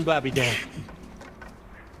 send Bobby down.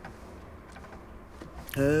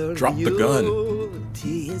 Drop the gun.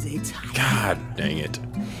 God dang it.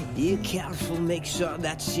 Be careful, make sure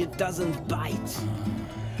that shit doesn't bite.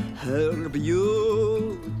 Her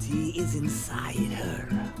beauty is inside her.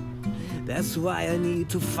 That's why I need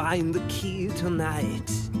to find the key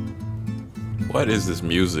tonight. What is this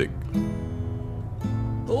music?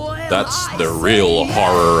 That's the real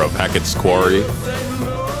horror of Hackett's Quarry.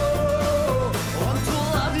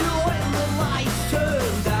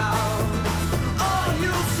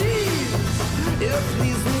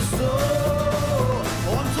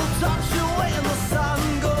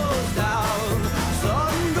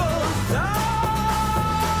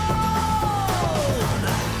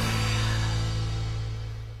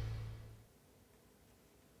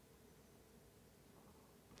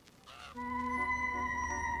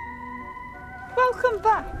 Welcome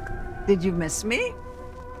back. Did you miss me?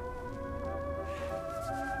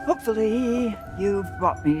 Hopefully, you've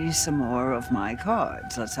brought me some more of my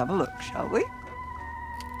cards. Let's have a look, shall we?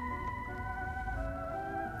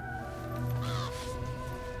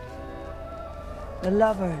 The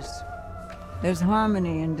lovers. There's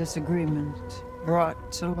harmony and disagreement,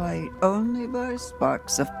 brought to light only by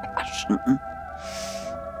sparks of passion.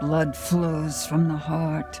 Blood flows from the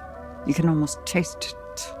heart. You can almost taste it.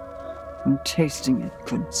 And tasting it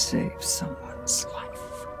could save someone's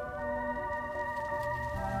life.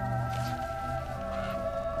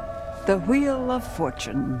 The Wheel of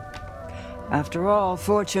Fortune. After all,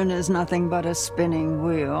 fortune is nothing but a spinning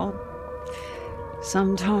wheel.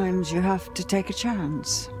 Sometimes you have to take a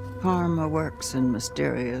chance. Karma works in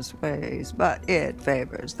mysterious ways, but it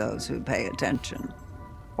favors those who pay attention.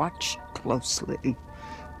 Watch closely.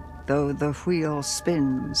 Though the wheel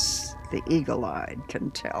spins, the eagle-eyed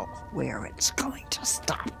can tell where it's going to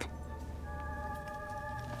stop.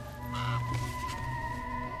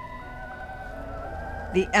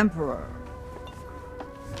 The Emperor.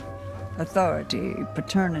 Authority,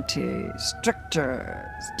 paternity, strictures,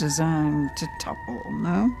 designed to topple,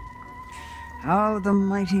 no? How the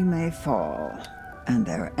mighty may fall, and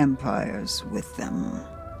their empires with them.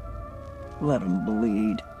 Let them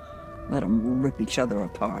bleed. Let them rip each other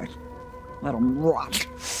apart. Let them rot.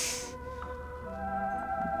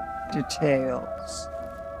 Details.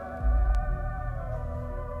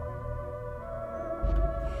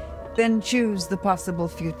 Then choose the possible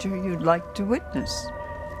future you'd like to witness.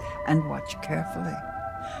 And watch carefully.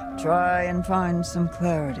 Try and find some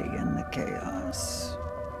clarity in the chaos.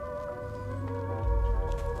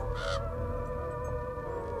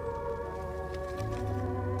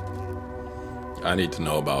 I need to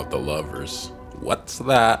know about the lovers. What's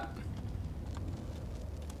that?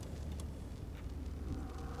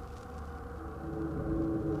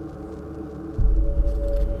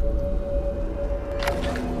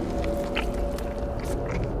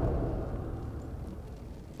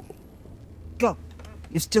 Go.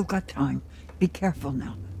 You've still got time. Be careful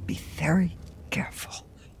now. Be very careful.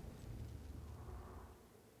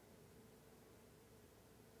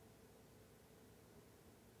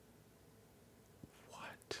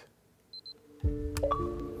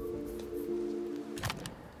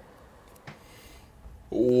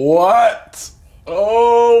 What?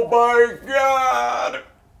 Oh my God.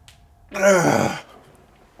 Ugh.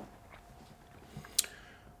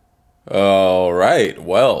 All right.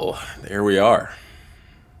 Well, there we are.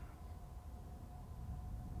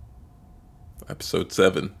 episode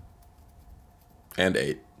 7 and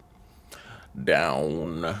 8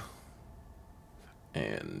 down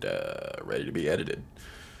and ready to be edited.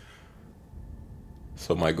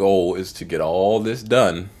 So my goal is to get all this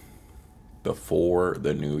done before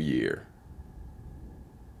the new year.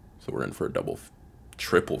 So we're in for a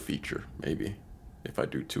triple feature, maybe, if I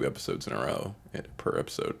do 2 episodes in a row per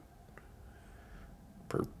episode,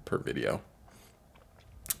 per video.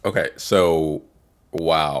 Okay, so,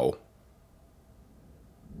 wow.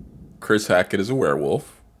 Chris Hackett is a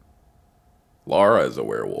werewolf. Lara is a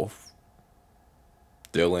werewolf.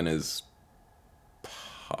 Dylan is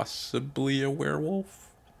possibly a werewolf.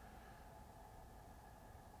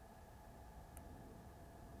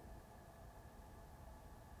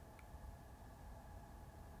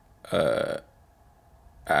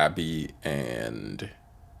 Abby and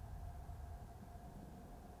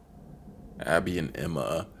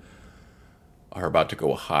Emma are about to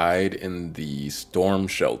go hide in the storm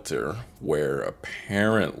shelter where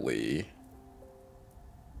apparently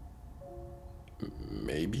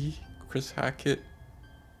maybe Chris Hackett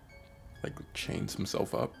like chains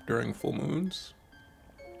himself up during full moons.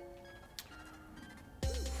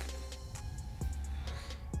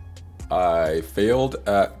 I failed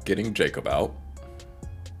at getting Jacob out.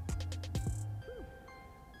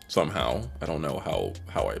 Somehow. I don't know how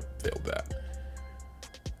I failed that.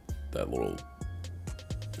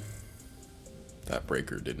 That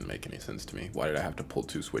breaker didn't make any sense to me. Why did I have to pull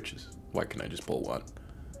 2 switches? Why can't I just pull 1?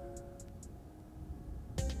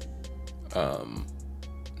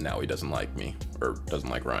 Now he doesn't like me, or doesn't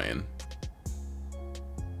like Ryan.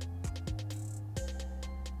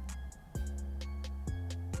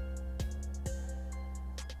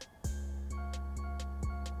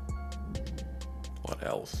 What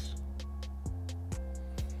else?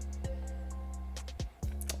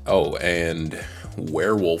 Oh, and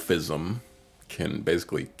werewolfism can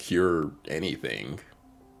basically cure anything.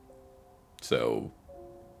 So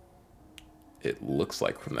it looks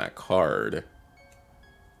like from that card,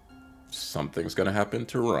 something's gonna happen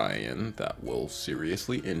to Ryan that will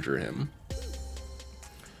seriously injure him.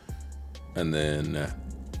 And then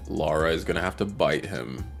Lara is gonna have to bite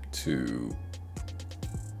him to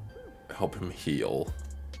help him heal.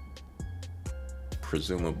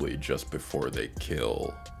 Presumably just before they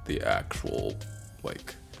kill the actual,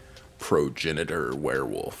 like, progenitor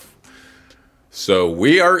werewolf. So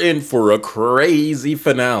we are in for a crazy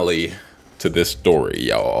finale to this story,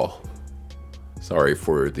 y'all. Sorry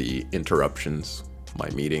for the interruptions. My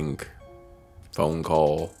meeting, phone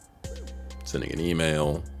call, sending an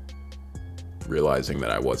email, realizing that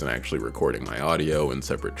I wasn't actually recording my audio in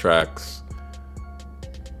separate tracks.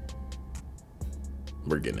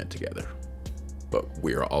 We're getting it together. But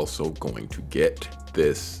we are also going to get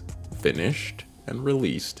this finished and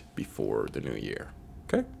released before the new year.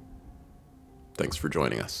 Okay? Thanks for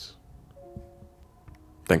joining us.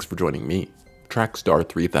 Thanks for joining me, Trackstar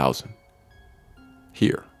 3000,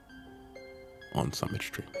 here on Summit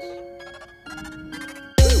Streams.